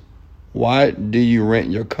 Wesley, why do you rent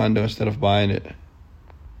your condo instead of buying it?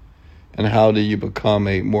 And how do you become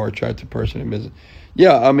a more attractive person in business?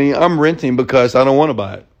 Yeah, I mean, I'm renting because I don't want to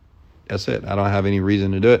buy it. That's it. I don't have any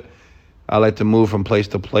reason to do it. I like to move from place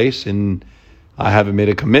to place, and I haven't made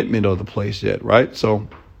a commitment of the place yet, right? So,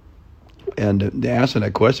 and to answer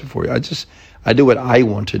that question for you, I do what I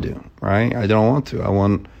want to do, right? I don't want to. I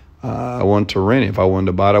want to rent. If I wanted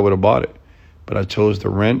to buy it, I would have bought it. But I chose to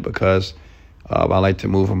rent because I like to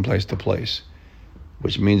move from place to place,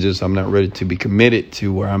 which means is I'm not ready to be committed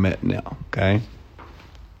to where I'm at now, okay?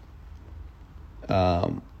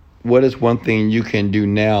 What is one thing you can do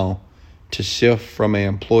now to shift from an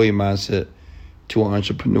employee mindset to an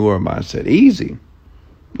entrepreneur mindset? Easy.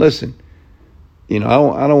 Listen, I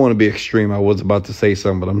don't want to be extreme. I was about to say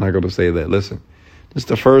something, but I'm not going to say that. Listen, this is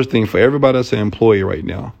the first thing for everybody that's an employee right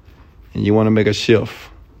now, and you want to make a shift,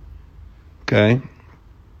 okay,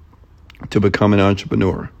 to become an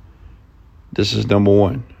entrepreneur. This is number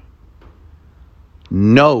one.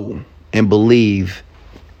 Know and believe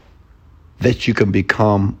that you can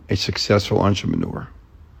become a successful entrepreneur.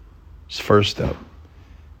 It's the first step.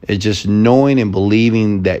 It's just knowing and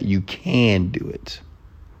believing that you can do it.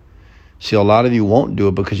 See, a lot of you won't do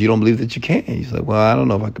it because you don't believe that you can. You're like, well, I don't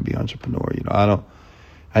know if I could be an entrepreneur.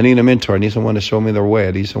 I need a mentor. I need someone to show me their way.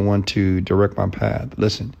 I need someone to direct my path.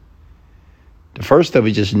 Listen, the first step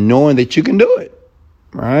is just knowing that you can do it,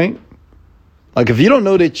 right? Like, if you don't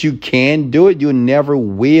know that you can do it, you never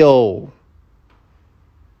will.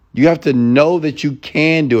 You have to know that you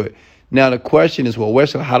can do it. Now, the question is, well,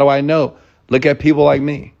 Wesley, how do I know? Look at people like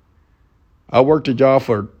me. I worked a job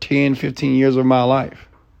for 10, 15 years of my life,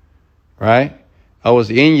 right? I was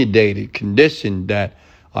inundated, conditioned that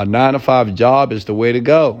a 9-to-5 job is the way to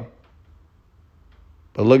go.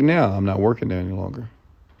 But look now, I'm not working there any longer.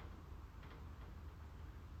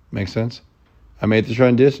 Make sense? I made the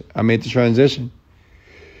transition.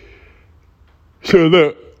 So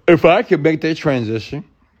look, if I could make that transition,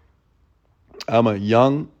 I'm a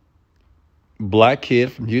young black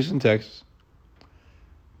kid from Houston, Texas.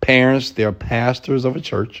 Parents, they're pastors of a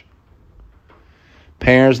church.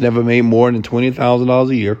 Parents never made more than $20,000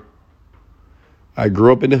 a year. I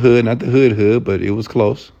grew up in the hood, not the hood, but it was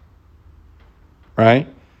close. Right?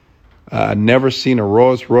 I never seen a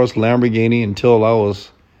Rolls Royce Lamborghini until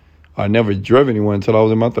I never driven anyone until I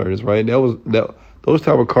was in my 30s, right? Those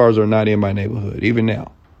type of cars are not in my neighborhood, even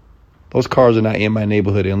now. Those cars are not in my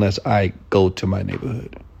neighborhood unless I go to my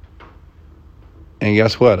neighborhood. And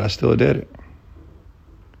guess what? I still did it.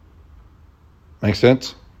 Make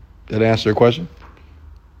sense? Did I answer your question?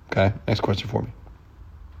 Okay, next question for me.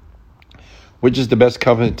 Which is the best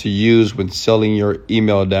company to use when selling your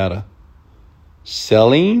email data?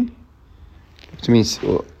 Selling? What do you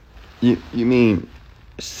mean? You mean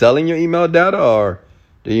selling your email data, or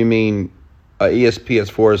do you mean ESP as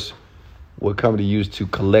far as what company you use to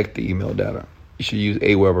collect the email data? You should use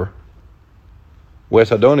Aweber.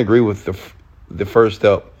 Wes, I don't agree with the first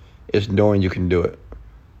step is knowing you can do it.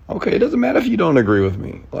 Okay, it doesn't matter if you don't agree with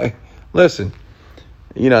me. Like, listen,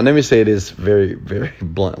 let me say this very, very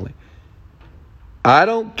bluntly. I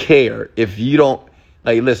don't care if you don't,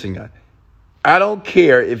 listen, guys. I don't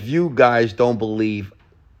care if you guys don't believe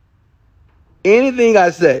anything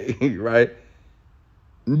I say, right?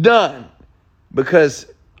 None. Because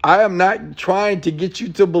I am not trying to get you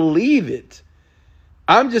to believe it.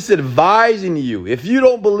 I'm just advising you. If you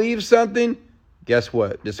don't believe something, guess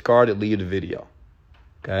what? Discard it, leave the video.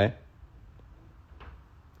 Okay?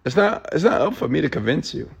 It's not up for me to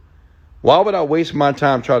convince you. Why would I waste my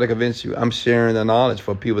time trying to convince you? I'm sharing the knowledge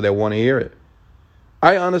for people that want to hear it.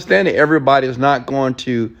 I understand that everybody is not going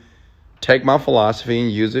to take my philosophy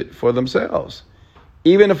and use it for themselves.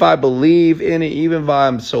 Even if I believe in it, even if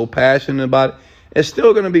I'm so passionate about it, it's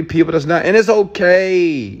still going to be people that's not. And it's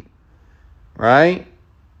okay. Right?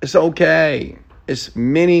 It's okay. It's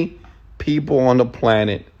many people on the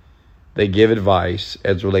planet that give advice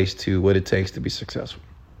as relates to what it takes to be successful.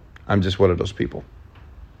 I'm just one of those people.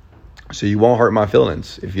 So you won't hurt my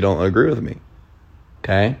feelings if you don't agree with me.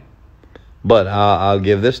 Okay? But I'll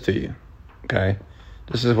give this to you. Okay?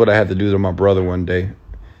 This is what I had to do to my brother one day,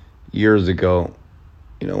 years ago,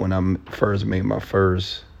 when I first made my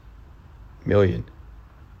first million.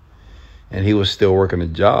 And he was still working a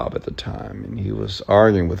job at the time. And he was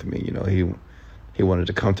arguing with me. He wanted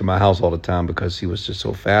to come to my house all the time because he was just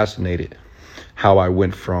so fascinated how I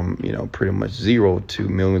went from, pretty much zero to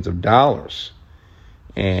millions of dollars.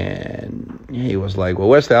 And he was like, well,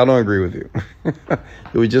 Wesley, I don't agree with you.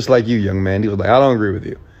 It was just like you, young man. He was like, I don't agree with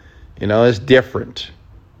you. It's different.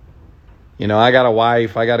 I got a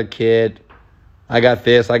wife. I got a kid. I got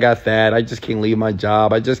this. I got that. I just can't leave my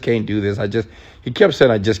job. I just can't do this. He kept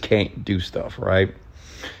saying I just can't do stuff, right?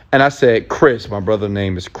 And I said, Chris, my brother's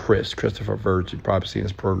name is Christopher Virgin. You've probably seen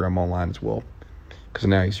his program online as well, because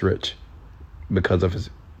now he's rich because of his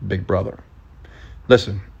big brother.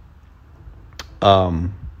 Listen,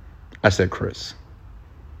 I said, Chris,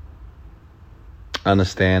 I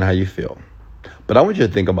understand how you feel, but I want you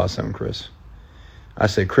to think about something, Chris. I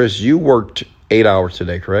said, Chris, you worked 8 hours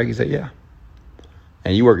today, correct? He said, yeah.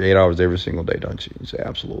 And you work 8 hours every single day, don't you? He said,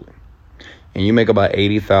 absolutely. And you make about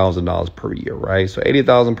 $80,000 per year, right? So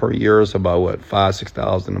 $80,000 per year is about what, $5,000,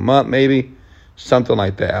 $6,000 a month, maybe something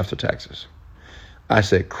like that after taxes. I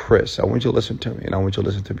said, Chris, I want you to listen to me, and I want you to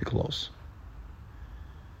listen to me close.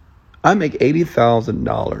 I make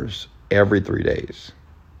 $80,000 every 3 days.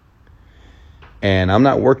 And I'm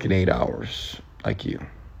not working 8 hours like you.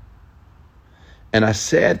 And I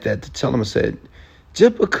said that to tell him, I said,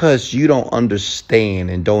 just because you don't understand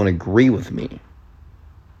and don't agree with me,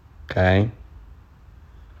 okay,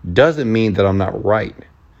 doesn't mean that I'm not right.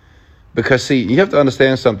 Because, see, you have to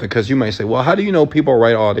understand something, because you might say, well, how do you know people are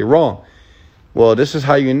right or are they wrong? Well, this is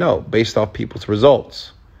how you know, based off people's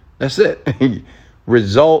results. That's it.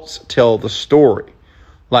 Results tell the story.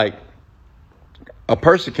 Like, a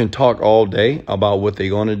person can talk all day about what they're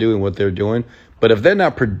going to do and what they're doing, but if they're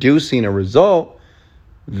not producing a result,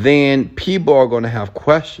 then people are going to have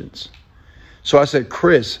questions. So I said,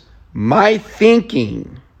 Chris, my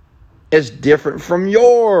thinking is different from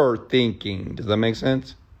your thinking. Does that make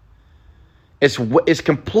sense? It's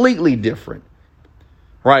completely different,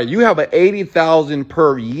 right? You have an 80,000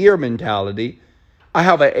 per year mentality. I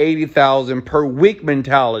have an 80,000 per week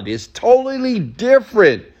mentality. It's totally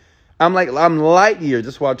different. I'm light years.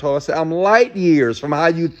 That's why I told her, I said, I'm light years from how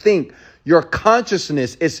you think. Your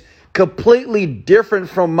consciousness is completely different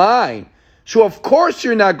from mine. So of course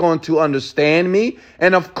you're not going to understand me.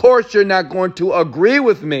 And of course you're not going to agree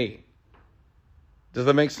with me. Does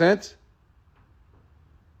that make sense?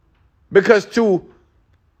 Because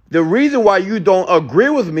the reason why you don't agree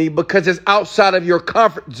with me, because it's outside of your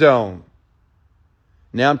comfort zone.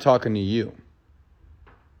 Now I'm talking to you.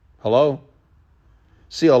 Hello?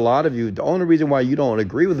 See, a lot of you, the only reason why you don't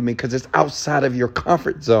agree with me, because it's outside of your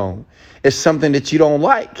comfort zone. It's something that you don't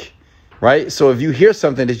like, right? So if you hear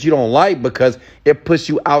something that you don't like because it puts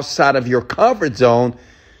you outside of your comfort zone,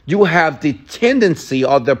 you have the tendency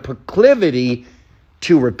or the proclivity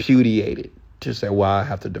to repudiate it, to say, well, I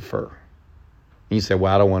have to defer. And you say,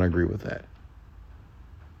 well, I don't want to agree with that.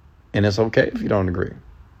 And it's okay if you don't agree.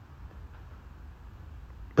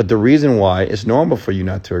 But the reason why it's normal for you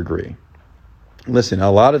not to agree. Listen, a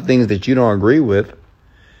lot of things that you don't agree with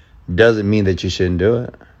doesn't mean that you shouldn't do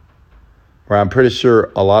it. Right? I'm pretty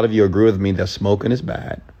sure a lot of you agree with me that smoking is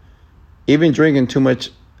bad. Even drinking too much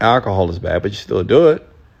alcohol is bad, but you still do it.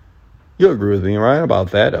 You agree with me, right,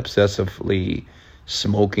 about that? Obsessively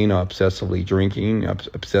smoking or obsessively drinking,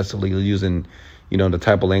 obsessively using, the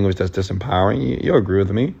type of language that's disempowering. You agree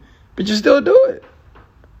with me, but you still do it.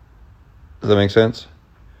 Does that make sense?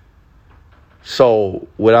 So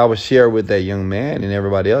what I would share with that young man and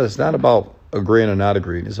everybody else, it's not about agreeing or not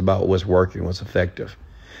agreeing. It's about what's working, what's effective.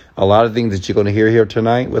 A lot of things that you're going to hear here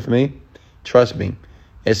tonight with me, trust me,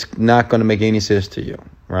 it's not going to make any sense to you,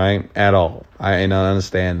 right? At all. I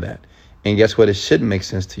understand that. And guess what? It shouldn't make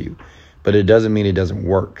sense to you. But it doesn't mean it doesn't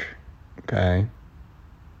work, okay?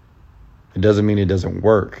 It doesn't mean it doesn't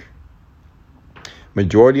work.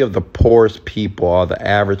 Majority of the poorest people are the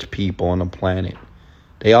average people on the planet.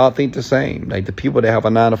 They all think the same. Like the people that have a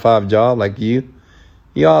 9-to-5 job like you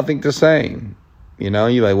all think the same. You're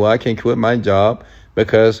like, well, I can't quit my job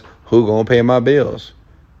because who gonna pay my bills?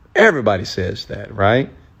 Everybody says that, right?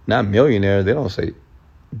 Not millionaires. They don't say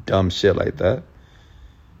dumb shit like that,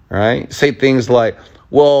 right? Say things like,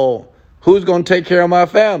 well, who's gonna take care of my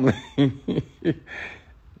family?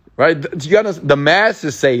 Right? The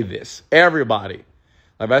masses say this. Everybody.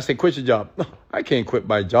 Like if I say, quit your job. No, I can't quit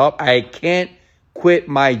my job. I can't quit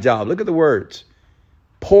my job. Look at the words.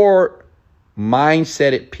 Poor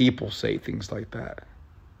mindseted people say things like that.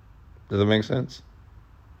 Does that make sense?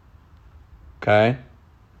 Okay.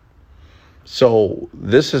 So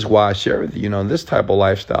this is why I share with you, this type of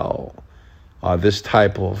lifestyle, this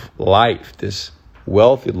type of life, this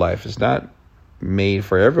wealthy life is not made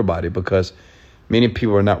for everybody because many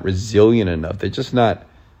people are not resilient enough.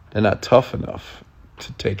 They're not tough enough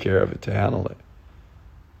to take care of it, to handle it.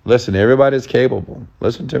 Listen, everybody's capable.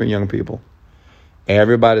 Listen to me, young people.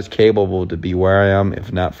 Everybody's capable to be where I am,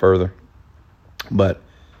 if not further. But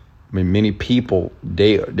many people,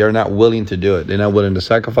 they're not willing to do it. They're not willing to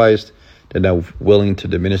sacrifice. They're not willing to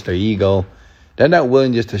diminish their ego. They're not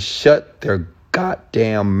willing just to shut their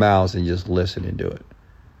goddamn mouths and just listen and do it.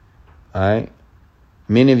 All right?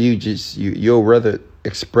 Many of you you'll rather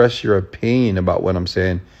express your opinion about what I'm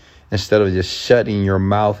saying instead of just shutting your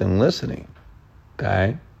mouth and listening.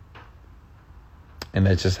 Okay? And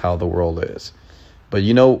that's just how the world is. But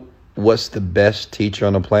what's the best teacher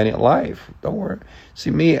on the planet? Life. Don't worry.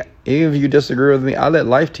 See, me, even if you disagree with me, I let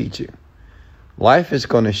life teach you. Life is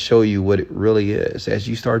going to show you what it really is as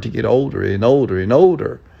you start to get older and older and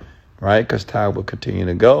older, right? Because time will continue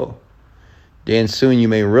to go. Then soon you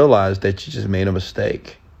may realize that you just made a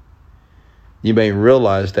mistake. You may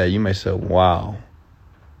realize that you may say, wow.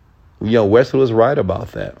 Wesley was right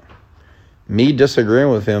about that. Me disagreeing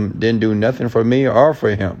with him didn't do nothing for me or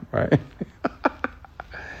for him, right?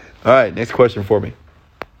 All right, next question for me.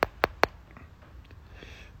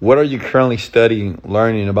 What are you currently studying,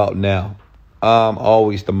 learning about now?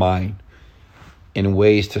 Always the mind and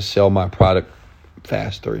ways to sell my product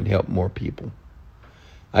faster and help more people.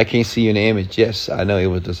 I can't see you in the image. Yes, I know it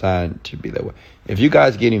was designed to be that way. If you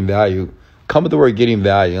guys getting value, come with the word getting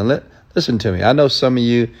value and listen to me. I know some of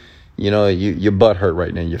you, your butt hurt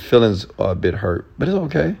right now. Your feelings are a bit hurt, but it's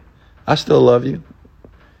okay. I still love you.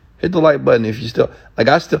 Hit the like button if you still,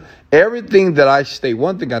 everything that I say,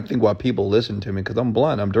 one thing I think why people listen to me, because I'm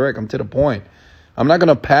blunt, I'm direct, I'm to the point. I'm not going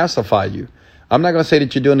to pacify you. I'm not going to say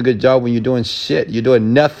that you're doing a good job when you're doing shit. You're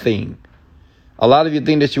doing nothing. A lot of you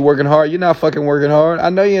think that you're working hard. You're not fucking working hard. I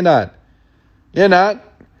know you're not. You're not.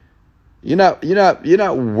 You're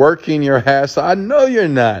not working your ass off. I know you're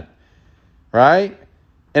not. Right?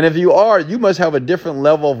 And if you are, you must have a different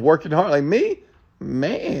level of working hard. Like me,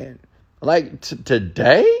 man, like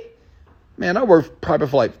today, man, I worked probably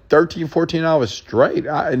for like 13, 14 hours straight.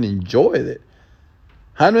 I enjoyed it.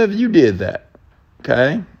 How many of you did that?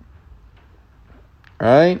 Okay.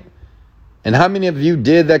 Right? And how many of you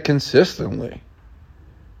did that consistently?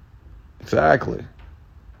 Exactly.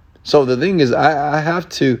 So the thing is, I have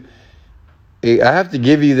to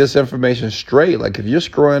give you this information straight. Like if you're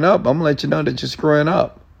screwing up, I'm gonna let you know that you're screwing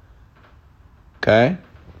up. Okay?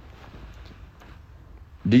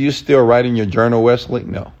 Do you still write in your journal, Wesley?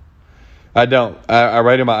 No, I don't. I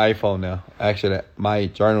write in my iPhone now. Actually, my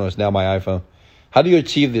journal is now my iPhone. How do you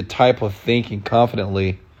achieve the type of thinking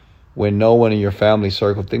confidently when no one in your family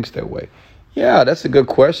circle thinks that way? Yeah, that's a good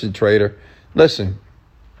question, trader. Listen,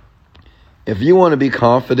 if you want to be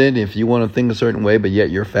confident, if you want to think a certain way, but yet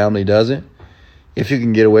your family doesn't, if you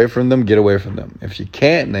can get away from them, get away from them. If you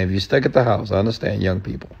can't, then if you're stuck at the house, I understand young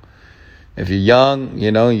people. If you're young,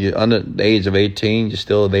 you're under the age of 18, you're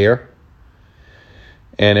still there.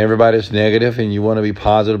 And everybody's negative and you want to be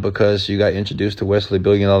positive because you got introduced to Wesley $1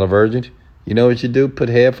 Billion Virgin. You know what you do? Put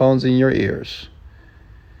headphones in your ears.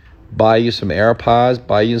 Buy you some AirPods,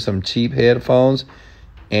 buy you some cheap headphones.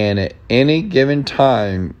 And at any given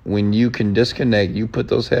time when you can disconnect, you put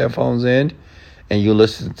those headphones in and you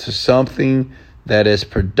listen to something that is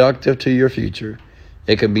productive to your future.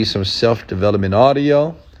 It can be some self-development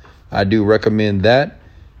audio. I do recommend that.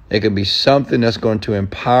 It can be something that's going to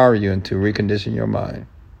empower you and to recondition your mind.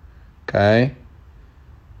 Okay?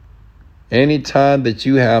 Anytime that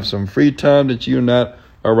you have some free time, that you're not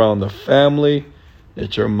around the family,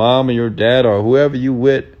 that your mom or your dad or whoever you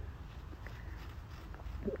with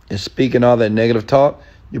is speaking all that negative talk,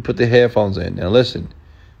 you put the headphones in. Now listen,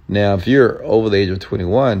 now if you're over the age of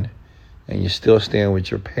 21 and you're still staying with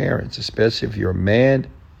your parents, especially if you're a man,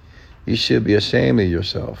 you should be ashamed of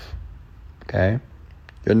yourself. Okay?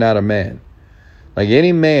 You're not a man. Like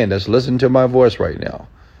any man that's listening to my voice right now,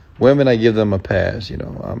 women, I give them a pass,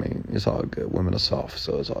 it's all good. Women are soft,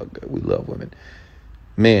 so it's all good. We love women.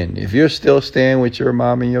 Men, if you're still staying with your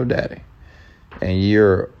mom and your daddy and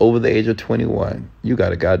you're over the age of 21, you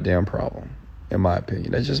got a goddamn problem, in my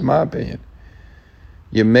opinion. That's just my opinion.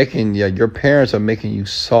 Your parents are making you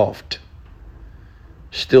soft.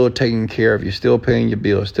 Still taking care of you, still paying your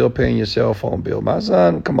bills, still paying your cell phone bill. My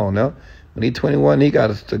son, come on now. When he's 21, he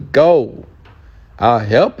got to go. I'll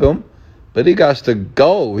help him, but he got to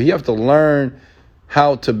go. He have to learn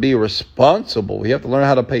how to be responsible. He have to learn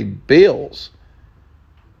how to pay bills.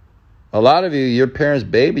 A lot of you, your parents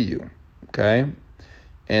baby you, okay?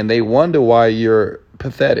 And they wonder why you're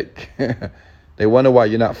pathetic. They wonder why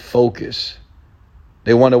you're not focused.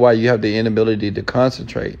 They wonder why you have the inability to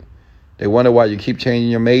concentrate. They wonder why you keep changing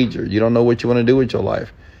your major. You don't know what you want to do with your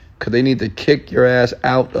life. Because they need to kick your ass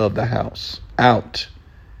out of the house. Out.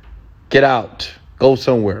 Get out. Go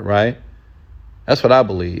somewhere, right? That's what I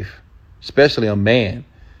believe. Especially a man.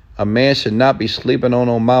 A man should not be sleeping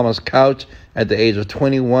on mama's couch at the age of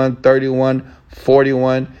 21, 31,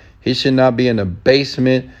 41. He should not be in the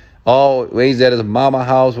basement always at his mama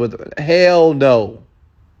house with... Hell no.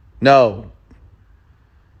 No.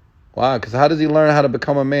 Why? Because how does he learn how to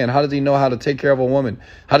become a man? How does he know how to take care of a woman?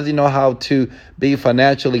 How does he know how to be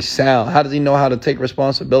financially sound? How does he know how to take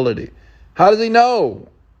responsibility? How does he know?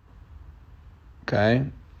 Okay?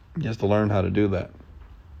 He has to learn how to do that.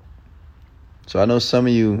 So I know some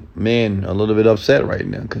of you men are a little bit upset right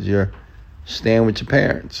now because you're staying with your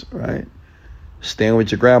parents, right? Staying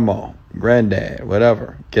with your grandma, granddad,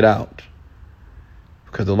 whatever. Get out.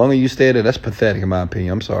 Because the longer you stay there, that's pathetic in my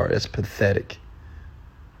opinion. I'm sorry. That's pathetic.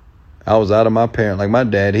 I was out of my parent. Like my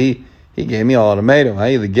dad, he gave me an ultimatum.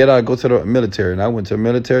 I either get out or go to the military. And I went to the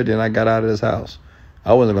military, then I got out of this house.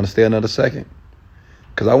 I wasn't going to stay another second.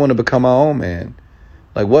 because I want to become my own man.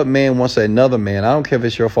 Like, what man wants another man? I don't care if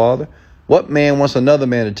it's your father. What man wants another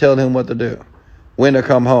man to tell him what to do, when to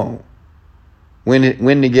come home, when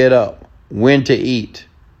to get up, when to eat,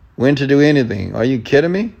 when to do anything? Are you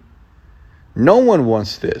kidding me? No one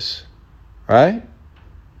wants this, right?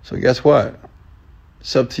 So guess what?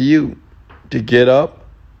 It's up to you to get up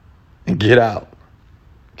and get out,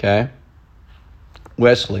 okay?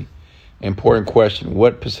 Wesley, important question.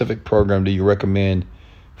 What Pacific program do you recommend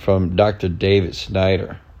from Dr. David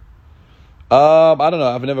Snyder? I don't know.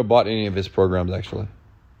 I've never bought any of his programs, actually.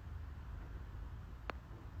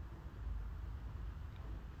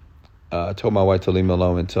 I told my wife to leave me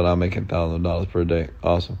alone until I'm making $1,000 per day.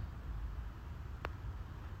 Awesome.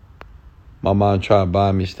 My mom tried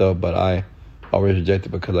buying me stuff, but I always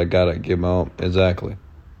rejected because I gotta get my own. Exactly.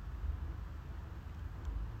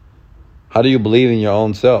 How do you believe in your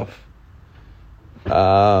own self?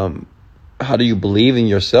 How do you believe in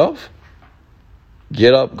yourself?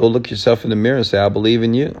 Get up, go look yourself in the mirror and say, I believe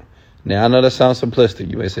in you. Now, I know that sounds simplistic.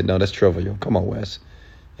 You may say, no, that's trivial. Come on, Wes.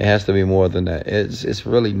 It has to be more than that. It's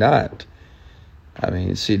really not. I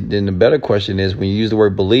mean, see, then the better question is, when you use the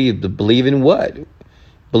word believe, to believe in what?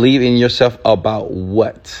 Believe in yourself about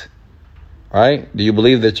what? Right? Do you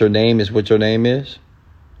believe that your name is what your name is?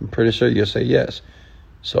 I'm pretty sure you'll say yes.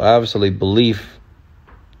 So obviously belief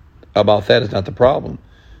about that is not the problem.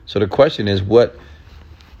 So the question is, what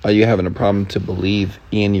are you having a problem to believe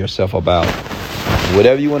in yourself about?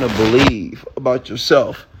 Whatever you want to believe about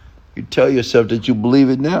yourself, you tell yourself that you believe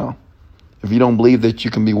it now. If you don't believe that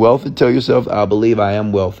you can be wealthy, tell yourself, I believe I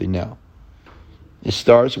am wealthy now. It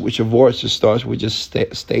starts with your voice. It starts with just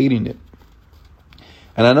stating it.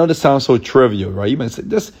 And I know this sounds so trivial, right? You might say,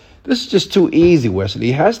 this is just too easy, Wesley.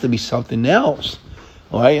 It has to be something else.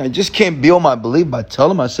 All right? I just can't build my belief by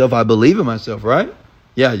telling myself I believe in myself, right?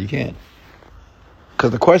 Yeah, you can.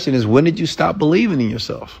 Because the question is, when did you stop believing in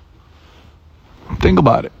yourself? Think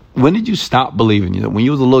about it. When did you stop believing in yourself? When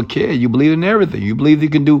you was a little kid, you believed in everything. You believed you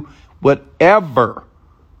can do whatever,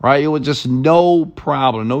 right? It was just no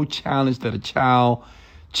problem, no challenge that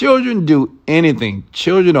children do anything.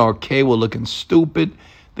 Children are okay with looking stupid.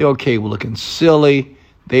 They're okay with looking silly.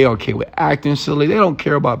 They're okay with acting silly. They don't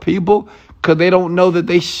care about people because they don't know that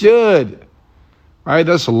they should, right?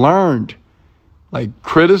 That's learned. Like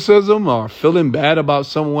criticism or feeling bad about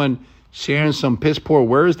someone sharing some piss poor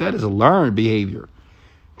words, that is learned behavior.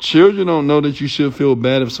 Children don't know that you should feel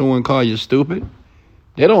bad if someone calls you stupid.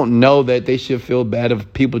 They don't know that they should feel bad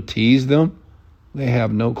if people tease them. They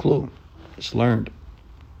have no clue. It's learned.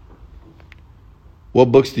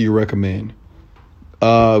 What books do you recommend?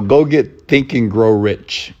 Go get Think and Grow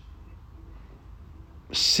Rich.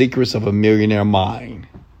 Secrets of a Millionaire Mind.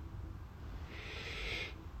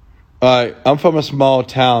 All right, I'm from a small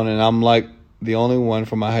town, and I'm like the only one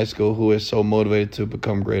from my high school who is so motivated to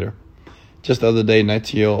become greater. Just the other day,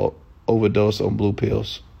 19-year-old overdosed on blue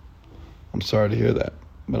pills. I'm sorry to hear that,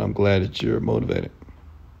 but I'm glad that you're motivated.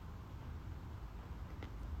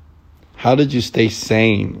 How did you stay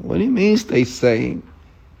sane? What do you mean stay sane?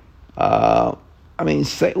 What do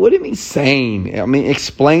you mean sane? I mean,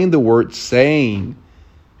 explain the word sane,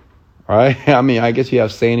 right? I mean, I guess you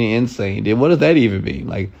have sane and insane. Then what does that even mean?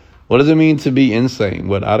 Like, what does it mean to be insane?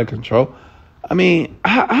 What, out of control? I mean,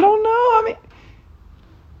 I don't know. I mean,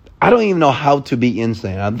 I don't even know how to be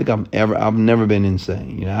insane. I think I've never been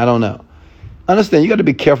insane. You know, I don't know. Understand, you got to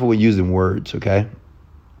be careful with using words, okay?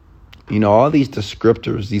 You know, all these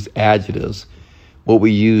descriptors, these adjectives, what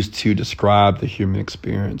we use to describe the human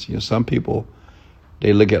experience. You know, some people,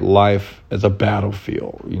 they look at life as a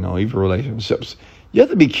battlefield, you know, even relationships. You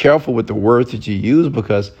have to be careful with the words that you use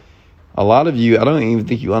because a lot of you, I don't even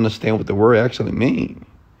think you understand what the word actually means.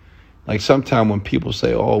 Like sometimes when people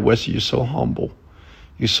say, oh, Wesley, you're so humble.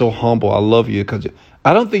 You're so humble. I love you. Because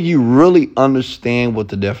I don't think you really understand what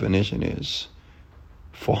the definition is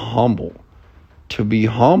for humble. To be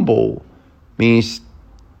humble means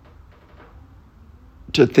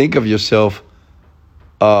to think of yourself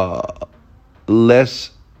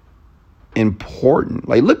less important.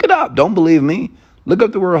 Like, look it up. Don't believe me. Look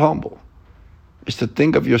up the word humble. It's to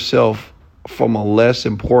think of yourself from a less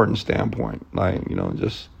important standpoint. Like, you know,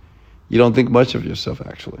 just, you don't think much of yourself,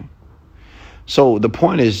 actually. So the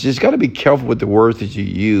point is, just got to be careful with the words that you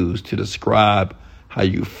use to describe how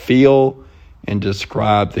you feel and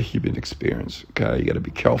describe the human experience. Okay, you got to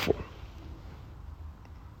be careful.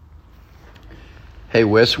 Hey,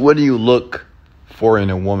 Wes, what do you look for in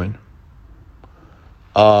a woman?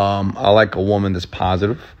 I like a woman that's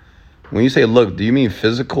positive. When you say look, do you mean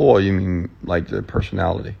physical or you mean like their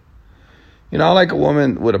personality? I like a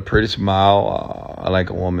woman with a pretty smile. I like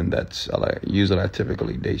a woman usually I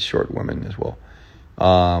typically date short women as well.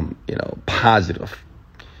 Positive.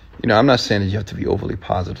 I'm not saying that you have to be overly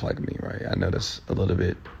positive like me, right? I know that's a little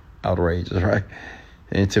bit outrageous, right?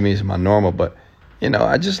 And to me, it's my normal. But,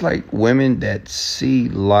 I just like women that see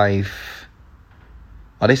life,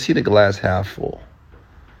 or they see the glass half full.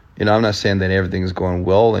 I'm not saying that everything is going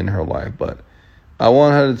well in her life, but I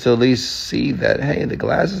want her to at least see that, hey, the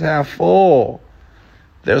glass is half full.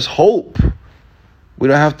 There's hope. We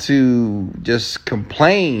don't have to just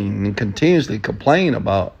complain and continuously complain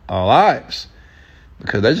about our lives,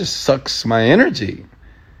 because that just sucks my energy.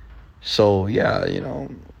 So, yeah,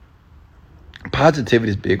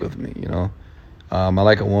 positivity is big with me, I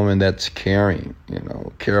like a woman that's caring,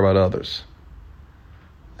 care about others.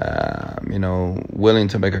 Willing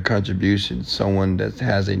to make a contribution, someone that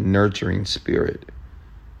has a nurturing spirit.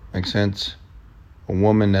 Make sense? A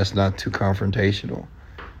woman that's not too confrontational.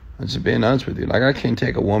 I'm just being honest with you. Like, I can't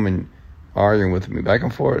take a woman arguing with me back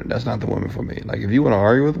and forth. That's not the woman for me. Like, if you want to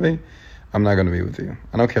argue with me, I'm not going to be with you.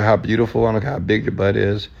 I don't care how beautiful, I don't care how big your butt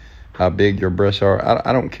is, how big your breasts are.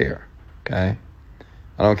 I don't care, okay?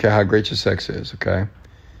 I don't care how great your sex is, okay?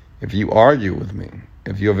 If you argue with me,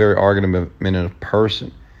 if you're a very argumentative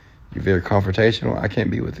person, you're very confrontational, I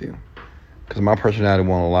can't be with you, because my personality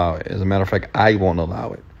won't allow it. As a matter of fact, I won't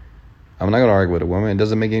allow it. I'm not going to argue with a woman. It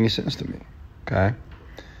doesn't make any sense to me, okay?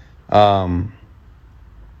 And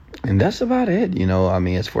that's about it,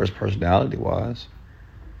 as far as personality-wise,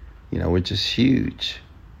 which is huge.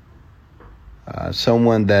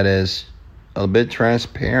 Someone that is a bit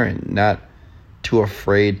transparent, not too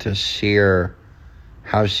afraid to share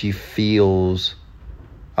how she feels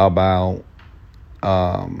about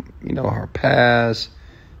her past.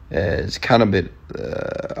 It's kind of a bit,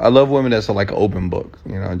 I love women that's like an open book,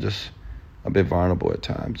 just a bit vulnerable at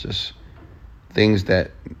times. Just things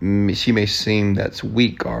that she may seem that's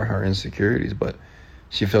weak are her insecurities, but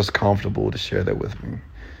she feels comfortable to share that with me.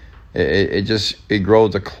 It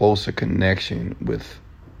grows a closer connection with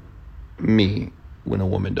me when a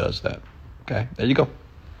woman does that. Okay, there you go.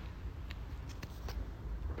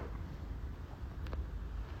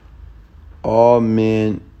 All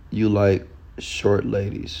men, you like short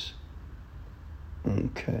ladies.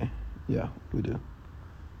 Okay. Yeah, we do.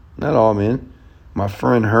 Not all men. My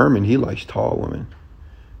friend Herman, he likes tall women.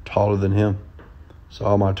 Taller than him. So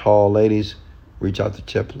all my tall ladies, reach out to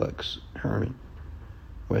Chiplex. Herman.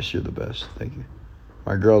 Wes, you're the best. Thank you.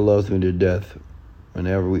 My girl loves me to death.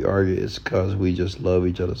 Whenever we argue, it's because we just love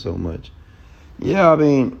each other so much. Yeah,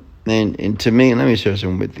 and to me, let me share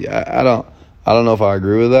something with you. I don't know if I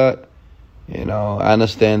agree with that. I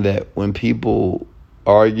understand that when people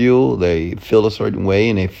argue, they feel a certain way,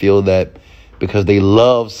 and they feel that because they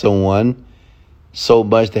love someone so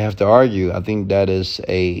much they have to argue. I think that is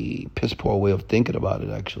a piss poor way of thinking about it,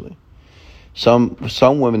 actually. Some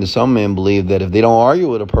women and some men believe that if they don't argue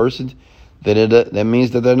with a person, that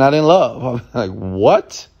means that they're not in love. I'm like,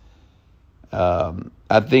 what?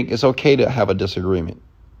 I think it's okay to have a disagreement,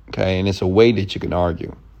 okay? And it's a way that you can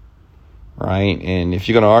argue, right? And if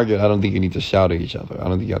you're going to argue, I don't think you need to shout at each other. I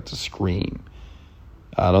don't think you have to scream.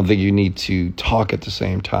 I don't think you need to talk at the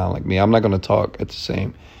same time. Like me, I'm not going to talk at the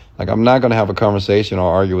same. Like, I'm not going to have a conversation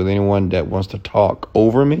or argue with anyone that wants to talk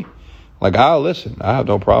over me. Like, I'll listen. I have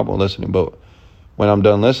no problem listening. But when I'm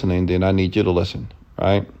done listening, then I need you to listen,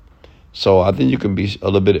 right? So I think you can be a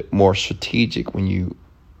little bit more strategic when you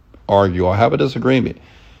argue or have a disagreement.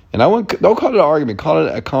 And don't call it an argument. Call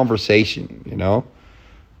it a conversation,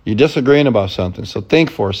 You're disagreeing about something. So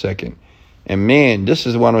think for a second. And, man, this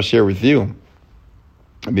is what I'm going to share with you.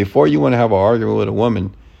 Before you want to have an argument with a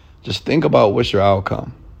woman, just think about what's your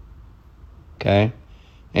outcome. Okay?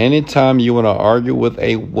 Anytime you want to argue with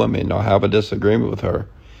a woman or have a disagreement with her,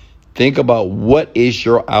 think about what is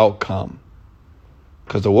your outcome.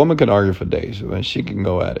 Because a woman can argue for days and she can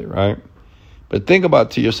go at it, right? But think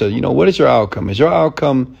about to yourself, what is your outcome? Is your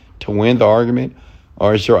outcome to win the argument,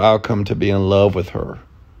 or is your outcome to be in love with her?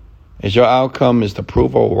 Is your outcome is to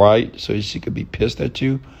prove her right so she could be pissed at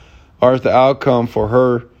you? Or is the outcome for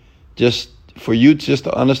her just for you just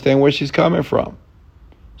to understand where she's coming from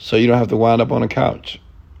so you don't have to wind up on a couch,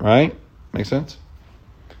 right? Make sense?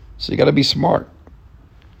 So you got to be smart.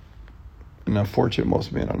 And unfortunately,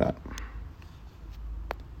 most men are not.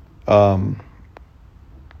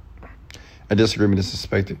 A disagreement is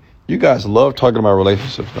suspected. You guys love talking about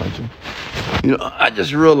relationships, don't you? I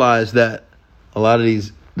just realized that a lot of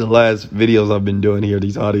the last videos I've been doing here,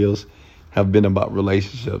 these audios, have been about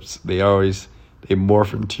relationships. They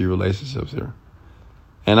morph into relationships here.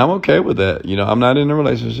 And I'm okay with that. I'm not in a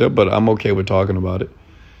relationship, but I'm okay with talking about it.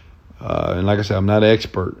 And like I said, I'm not an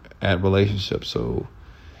expert at relationships, so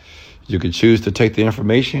you can choose to take the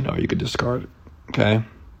information or you can discard it. Okay?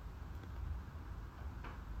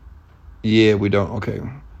 Yeah, we don't. Okay.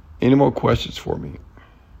 Any more questions for me?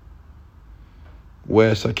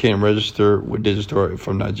 Wes, I can't register with Digistore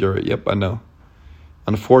from Nigeria. Yep, I know.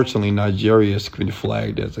 Unfortunately, Nigeria is being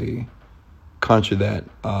flagged as a country that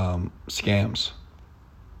scams.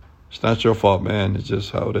 It's not your fault, man. It's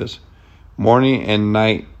just how it is. Morning and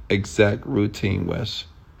night exact routine, Wes.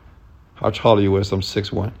 How tall are you, Wes? I'm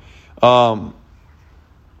 6'1".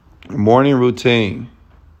 Morning routine.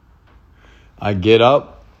 I get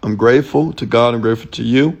up. I'm grateful to God. I'm grateful to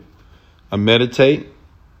you. I meditate.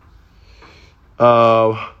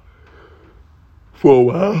 For a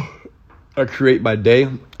while. I create my day.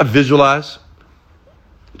 I visualize.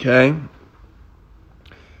 Okay.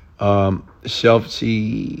 Shelf,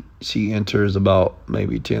 she enters about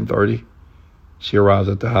maybe 10:30. She arrives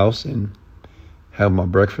at the house and have my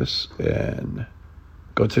breakfast and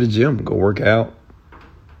go to the gym, go work out.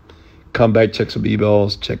 Come back, check some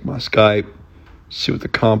emails, check my Skype, see what the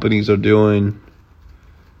companies are doing,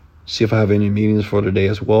 see if I have any meetings for the day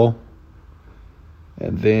as well.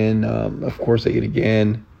 And then, of course, I eat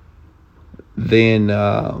again. Then,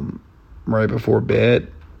 right before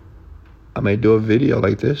bed, I may do a video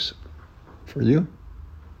like this for you.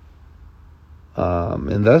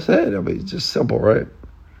 And that's it. I mean, it's just simple, right?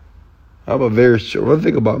 I have a one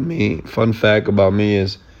thing about me, fun fact about me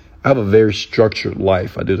is I have a very structured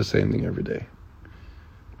life. I do the same thing every day.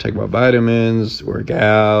 Take my vitamins, work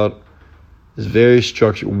out. It's very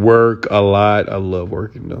structured. Work a lot. I love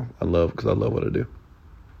working, though. Because I love what I do.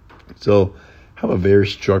 So I have a very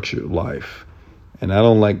structured life. And I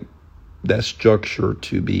don't like that structure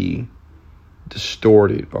to be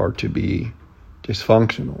distorted or to be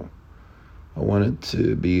dysfunctional. I want it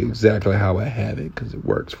to be exactly how I have it because it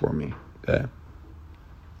works for me. Okay.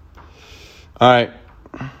 All right.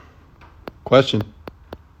 Question.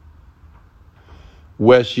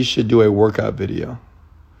 Wes, you should do a workout video.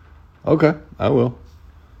 Okay, I will.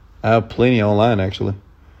 I have plenty online, actually.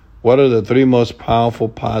 What are the 3 most powerful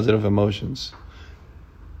positive emotions?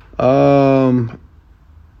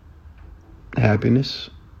 Happiness.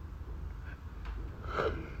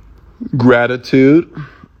 Gratitude.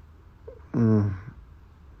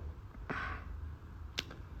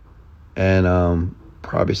 And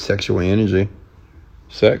probably sexual energy.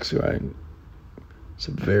 Sex, right? It's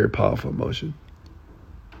a very powerful emotion.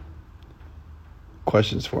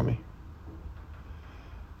 Questions for me.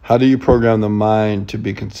 How do you program the mind to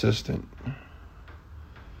be consistent?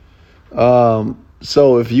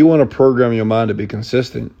 So if you want to program your mind to be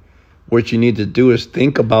consistent, what you need to do is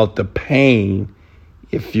think about the pain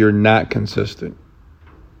if you're not consistent.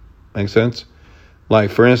 Make sense?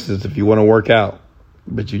 Like, for instance, if you want to work out,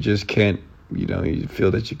 but you just can't, you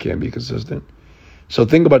feel that you can't be consistent. So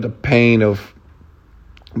think about the pain of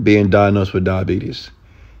being diagnosed with diabetes.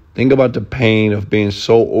 Think about the pain of being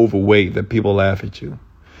so overweight that people laugh at you.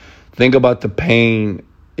 Think about the pain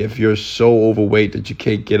if you're so overweight that you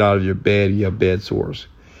can't get out of your bed, you have bed sores.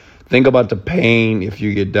 Think about the pain if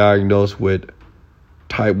you get diagnosed with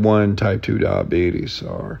type 1, type 2 diabetes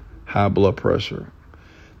or high blood pressure.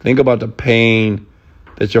 Think about the pain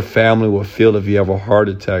that your family will feel if you have a heart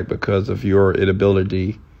attack because of your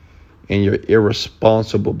inability and your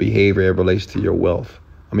irresponsible behavior as it relates to your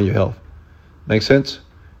your health. Make sense?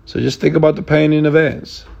 So just think about the pain in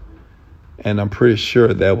advance. And I'm pretty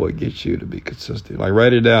sure that will get you to be consistent. Like,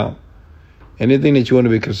 write it down. Anything that you want to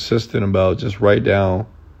be consistent about, just write down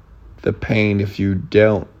the pain if you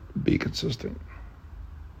don't be consistent.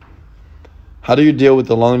 How do you deal with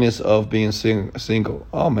the loneliness of being single?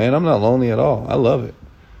 Oh, man, I'm not lonely at all. I love it.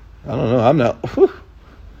 I don't know.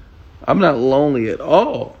 I'm not lonely at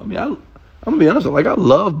all. I mean, I'm going to be honest. Like, I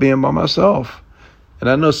love being by myself. And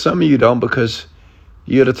I know some of you don't because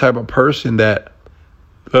you're the type of person that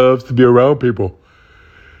loves to be around people.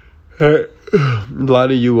 A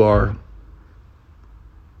lot of you are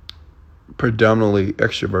predominantly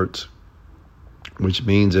extroverts, which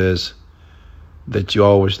means is that you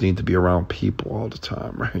always need to be around people all the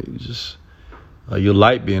time, right? You just you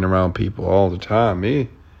like being around people all the time. Me,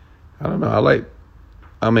 I don't know.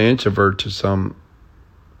 I'm an introvert to some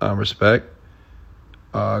respect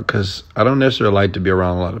because I don't necessarily like to be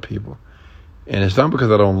around a lot of people. And it's not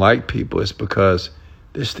because I don't like people. It's because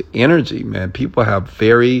it's the energy, man. People have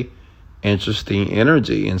very interesting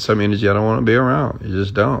energy, and some energy I don't want to be around. You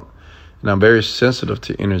just don't. And I'm very sensitive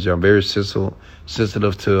to energy. I'm very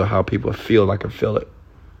sensitive to how people feel. I can feel it.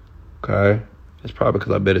 Okay? It's probably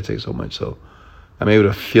because I meditate so much. So I'm able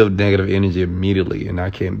to feel negative energy immediately, and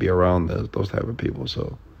I can't be around those type of people.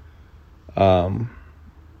 So Yeah,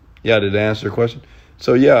 did I answer your question?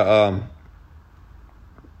 So yeah.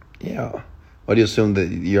 Why do you assume that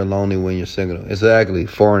you're lonely when you're single? Exactly.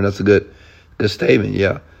 Foreign, that's a good statement.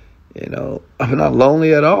 Yeah. I'm not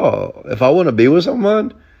lonely at all. If I want to be with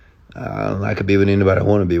someone, I could be with anybody I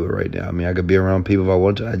want to be with right now. I mean, I could be around people if I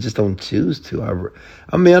want to. I just don't choose to.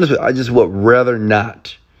 I'm be honest with you, I just would rather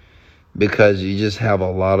not, because you just have a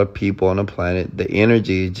lot of people on the planet. The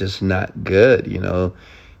energy is just not good,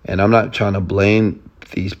 And I'm not trying to blame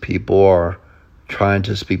these people or trying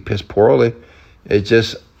to speak piss poorly. It's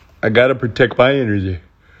just, I got to protect my energy.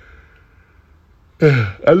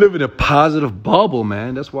 I live in a positive bubble,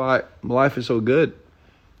 man. That's why life is so good,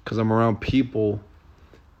 because I'm around people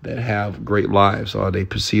that have great lives, or they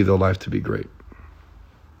perceive their life to be great.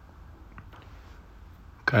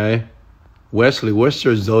 Okay? Wesley, what's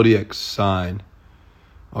your zodiac sign?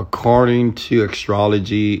 According to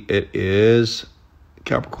astrology, it is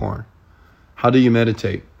Capricorn. How do you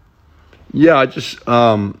meditate? Yeah,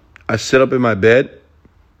 I sit up in my bed.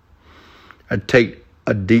 I take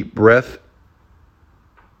a deep breath,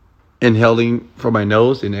 inhaling from my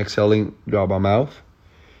nose and exhaling through my mouth.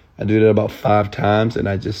 I do that about 5 times, and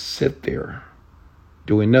I just sit there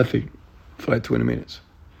doing nothing for like 20 minutes.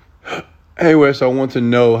 Anyway, so I want to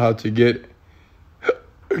know how to get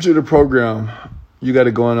into the program. You got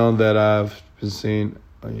it going on that I've been seeing.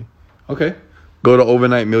 Okay. Go to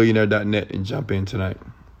overnightmillionaire.net and jump in tonight.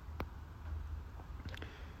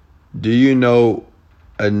 Do you know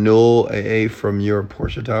Anul AA from your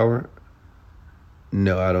Porsche Tower?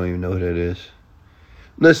 No, I don't even know who that is.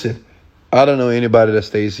 Listen, I don't know anybody that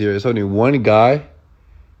stays here. It's only one guy,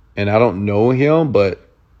 and I don't know him, but,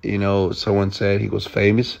 someone said he was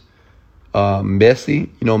famous. Messi,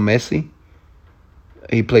 Messi?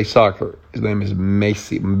 He plays soccer. His name is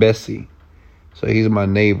Messi. So he's my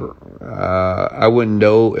neighbor. I wouldn't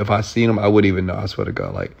know. If I seen him, I wouldn't even know. I swear to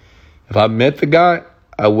God. Like, if I met the guy,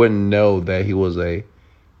 I wouldn't know that he was a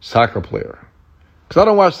soccer player. Because I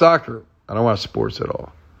don't watch soccer. I don't watch sports at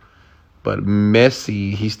all. But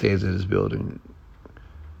Messi, he stays in his building.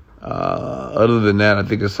 Other than that, I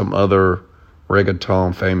think there's some other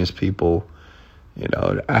reggaeton famous people.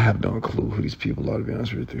 I have no clue who these people are, to be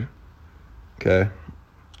honest with you. Okay.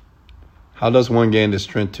 How does one gain the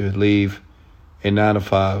strength to leave a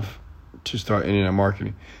 9-to-5 to start internet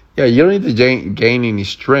marketing? Yeah, you don't need to gain any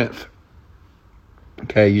strength.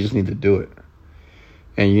 Okay, you just need to do it.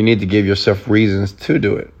 And you need to give yourself reasons to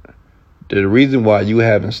do it. The reason why you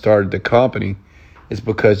haven't started the company is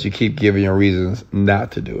because you keep giving your reasons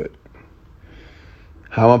not to do it.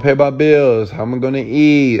 How am I pay my bills? How am I going to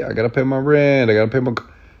eat? I got to pay my rent. I got to pay my...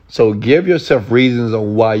 So give yourself reasons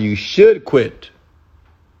on why you should quit.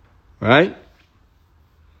 Right?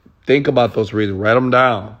 Think about those reasons. Write them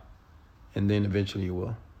down. And then eventually you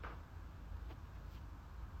will.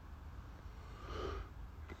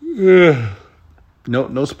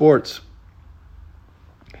 No sports.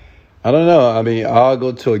 I don't know. I mean, I'll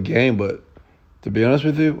go to a game, but to be honest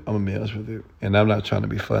with you, I'm going to be honest with you. And I'm not trying to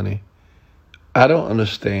be funny. I don't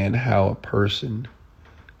understand how a person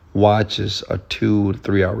watches a 2 to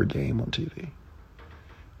 3 hour game on TV.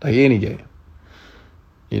 Like any game.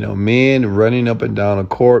 Men running up and down a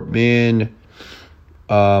court, men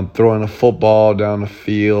throwing a football down the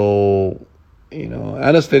field. I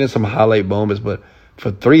understand there's some highlight moments, but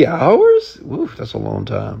for 3 hours? Woof, that's a long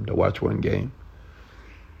time to watch one game.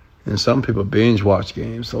 And some people binge watch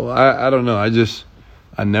games. So I don't know.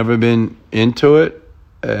 I've never been into it.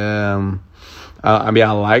 I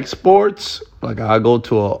like sports. Like, I go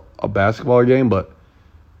to a basketball game, but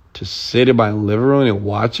to sit in my living room and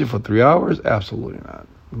watch it for 3 hours? Absolutely not.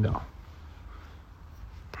 No.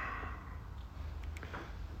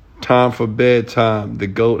 Time for bedtime. The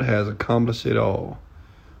GOAT has accomplished it all.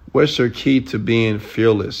 What's your key to being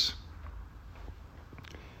fearless?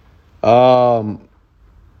 I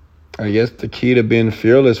guess the key to being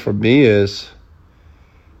fearless for me is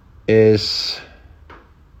I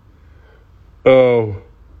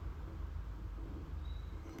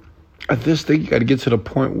just think you got to get to the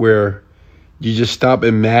point where you just stop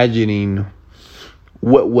imagining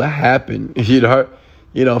what happened. Fear,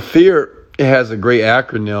 it has a great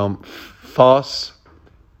acronym: false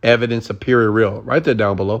evidence appearing real. Write that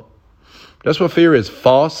down below. That's what fear is: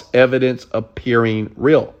 false evidence appearing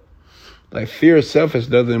real. Like, fear itself is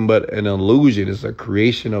nothing but an illusion. It's a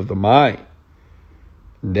creation of the mind,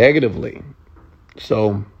 negatively.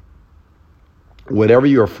 So whatever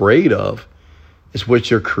you're afraid of is what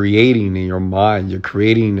you're creating in your mind. You're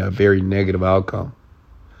creating a very negative outcome.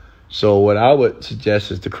 So what I would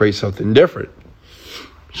suggest is to create something different.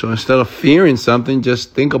 So instead of fearing something,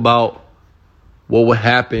 just think about what would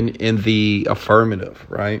happen in the affirmative,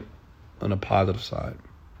 right? On the positive side.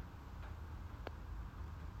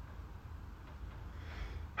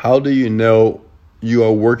 How do you know you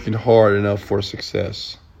are working hard enough for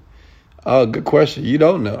success? Oh, good question. You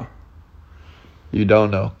don't know. You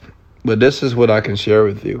don't know. But this is what I can share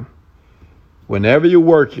with you. Whenever you're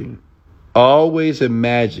working, always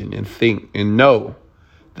imagine and think and know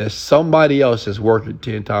that somebody else is working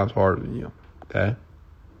 10 times harder than you. Okay?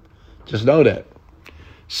 Just know that.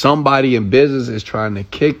 Somebody in business is trying to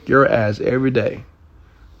kick your ass every day.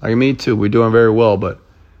 Like me too. We're doing very well, but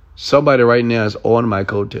somebody right now is on my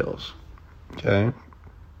coattails. Okay?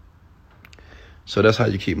 So that's how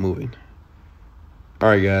you keep moving. All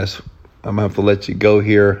right, guys. I'm going to have to let you go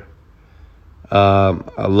here.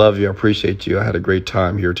 I love you. I appreciate you. I had a great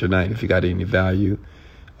time here tonight. If you got any value,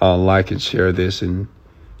 like and share this and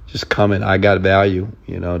just comment. I got value.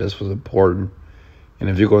 This was important. And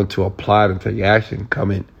if you're going to apply it and take action,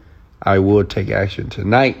 comment. I will take action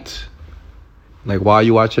tonight. Like while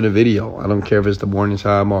you're watching a video. I don't care if it's the morning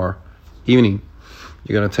time or evening.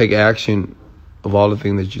 You're going to take action of all the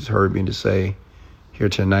things that you just heard me to say here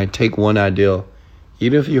tonight. Take one idea.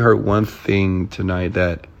 Even if you heard one thing tonight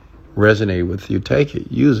that resonated with you, take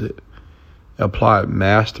it, use it, apply it,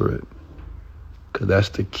 master it. Because that's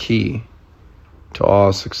the key to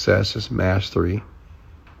all success is mastery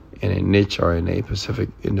in a niche or in a specific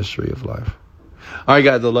industry of life. All right,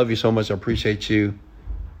 guys, I love you so much. I appreciate you.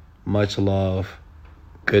 Much love.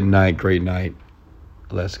 Good night. Great night.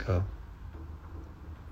 Let's go.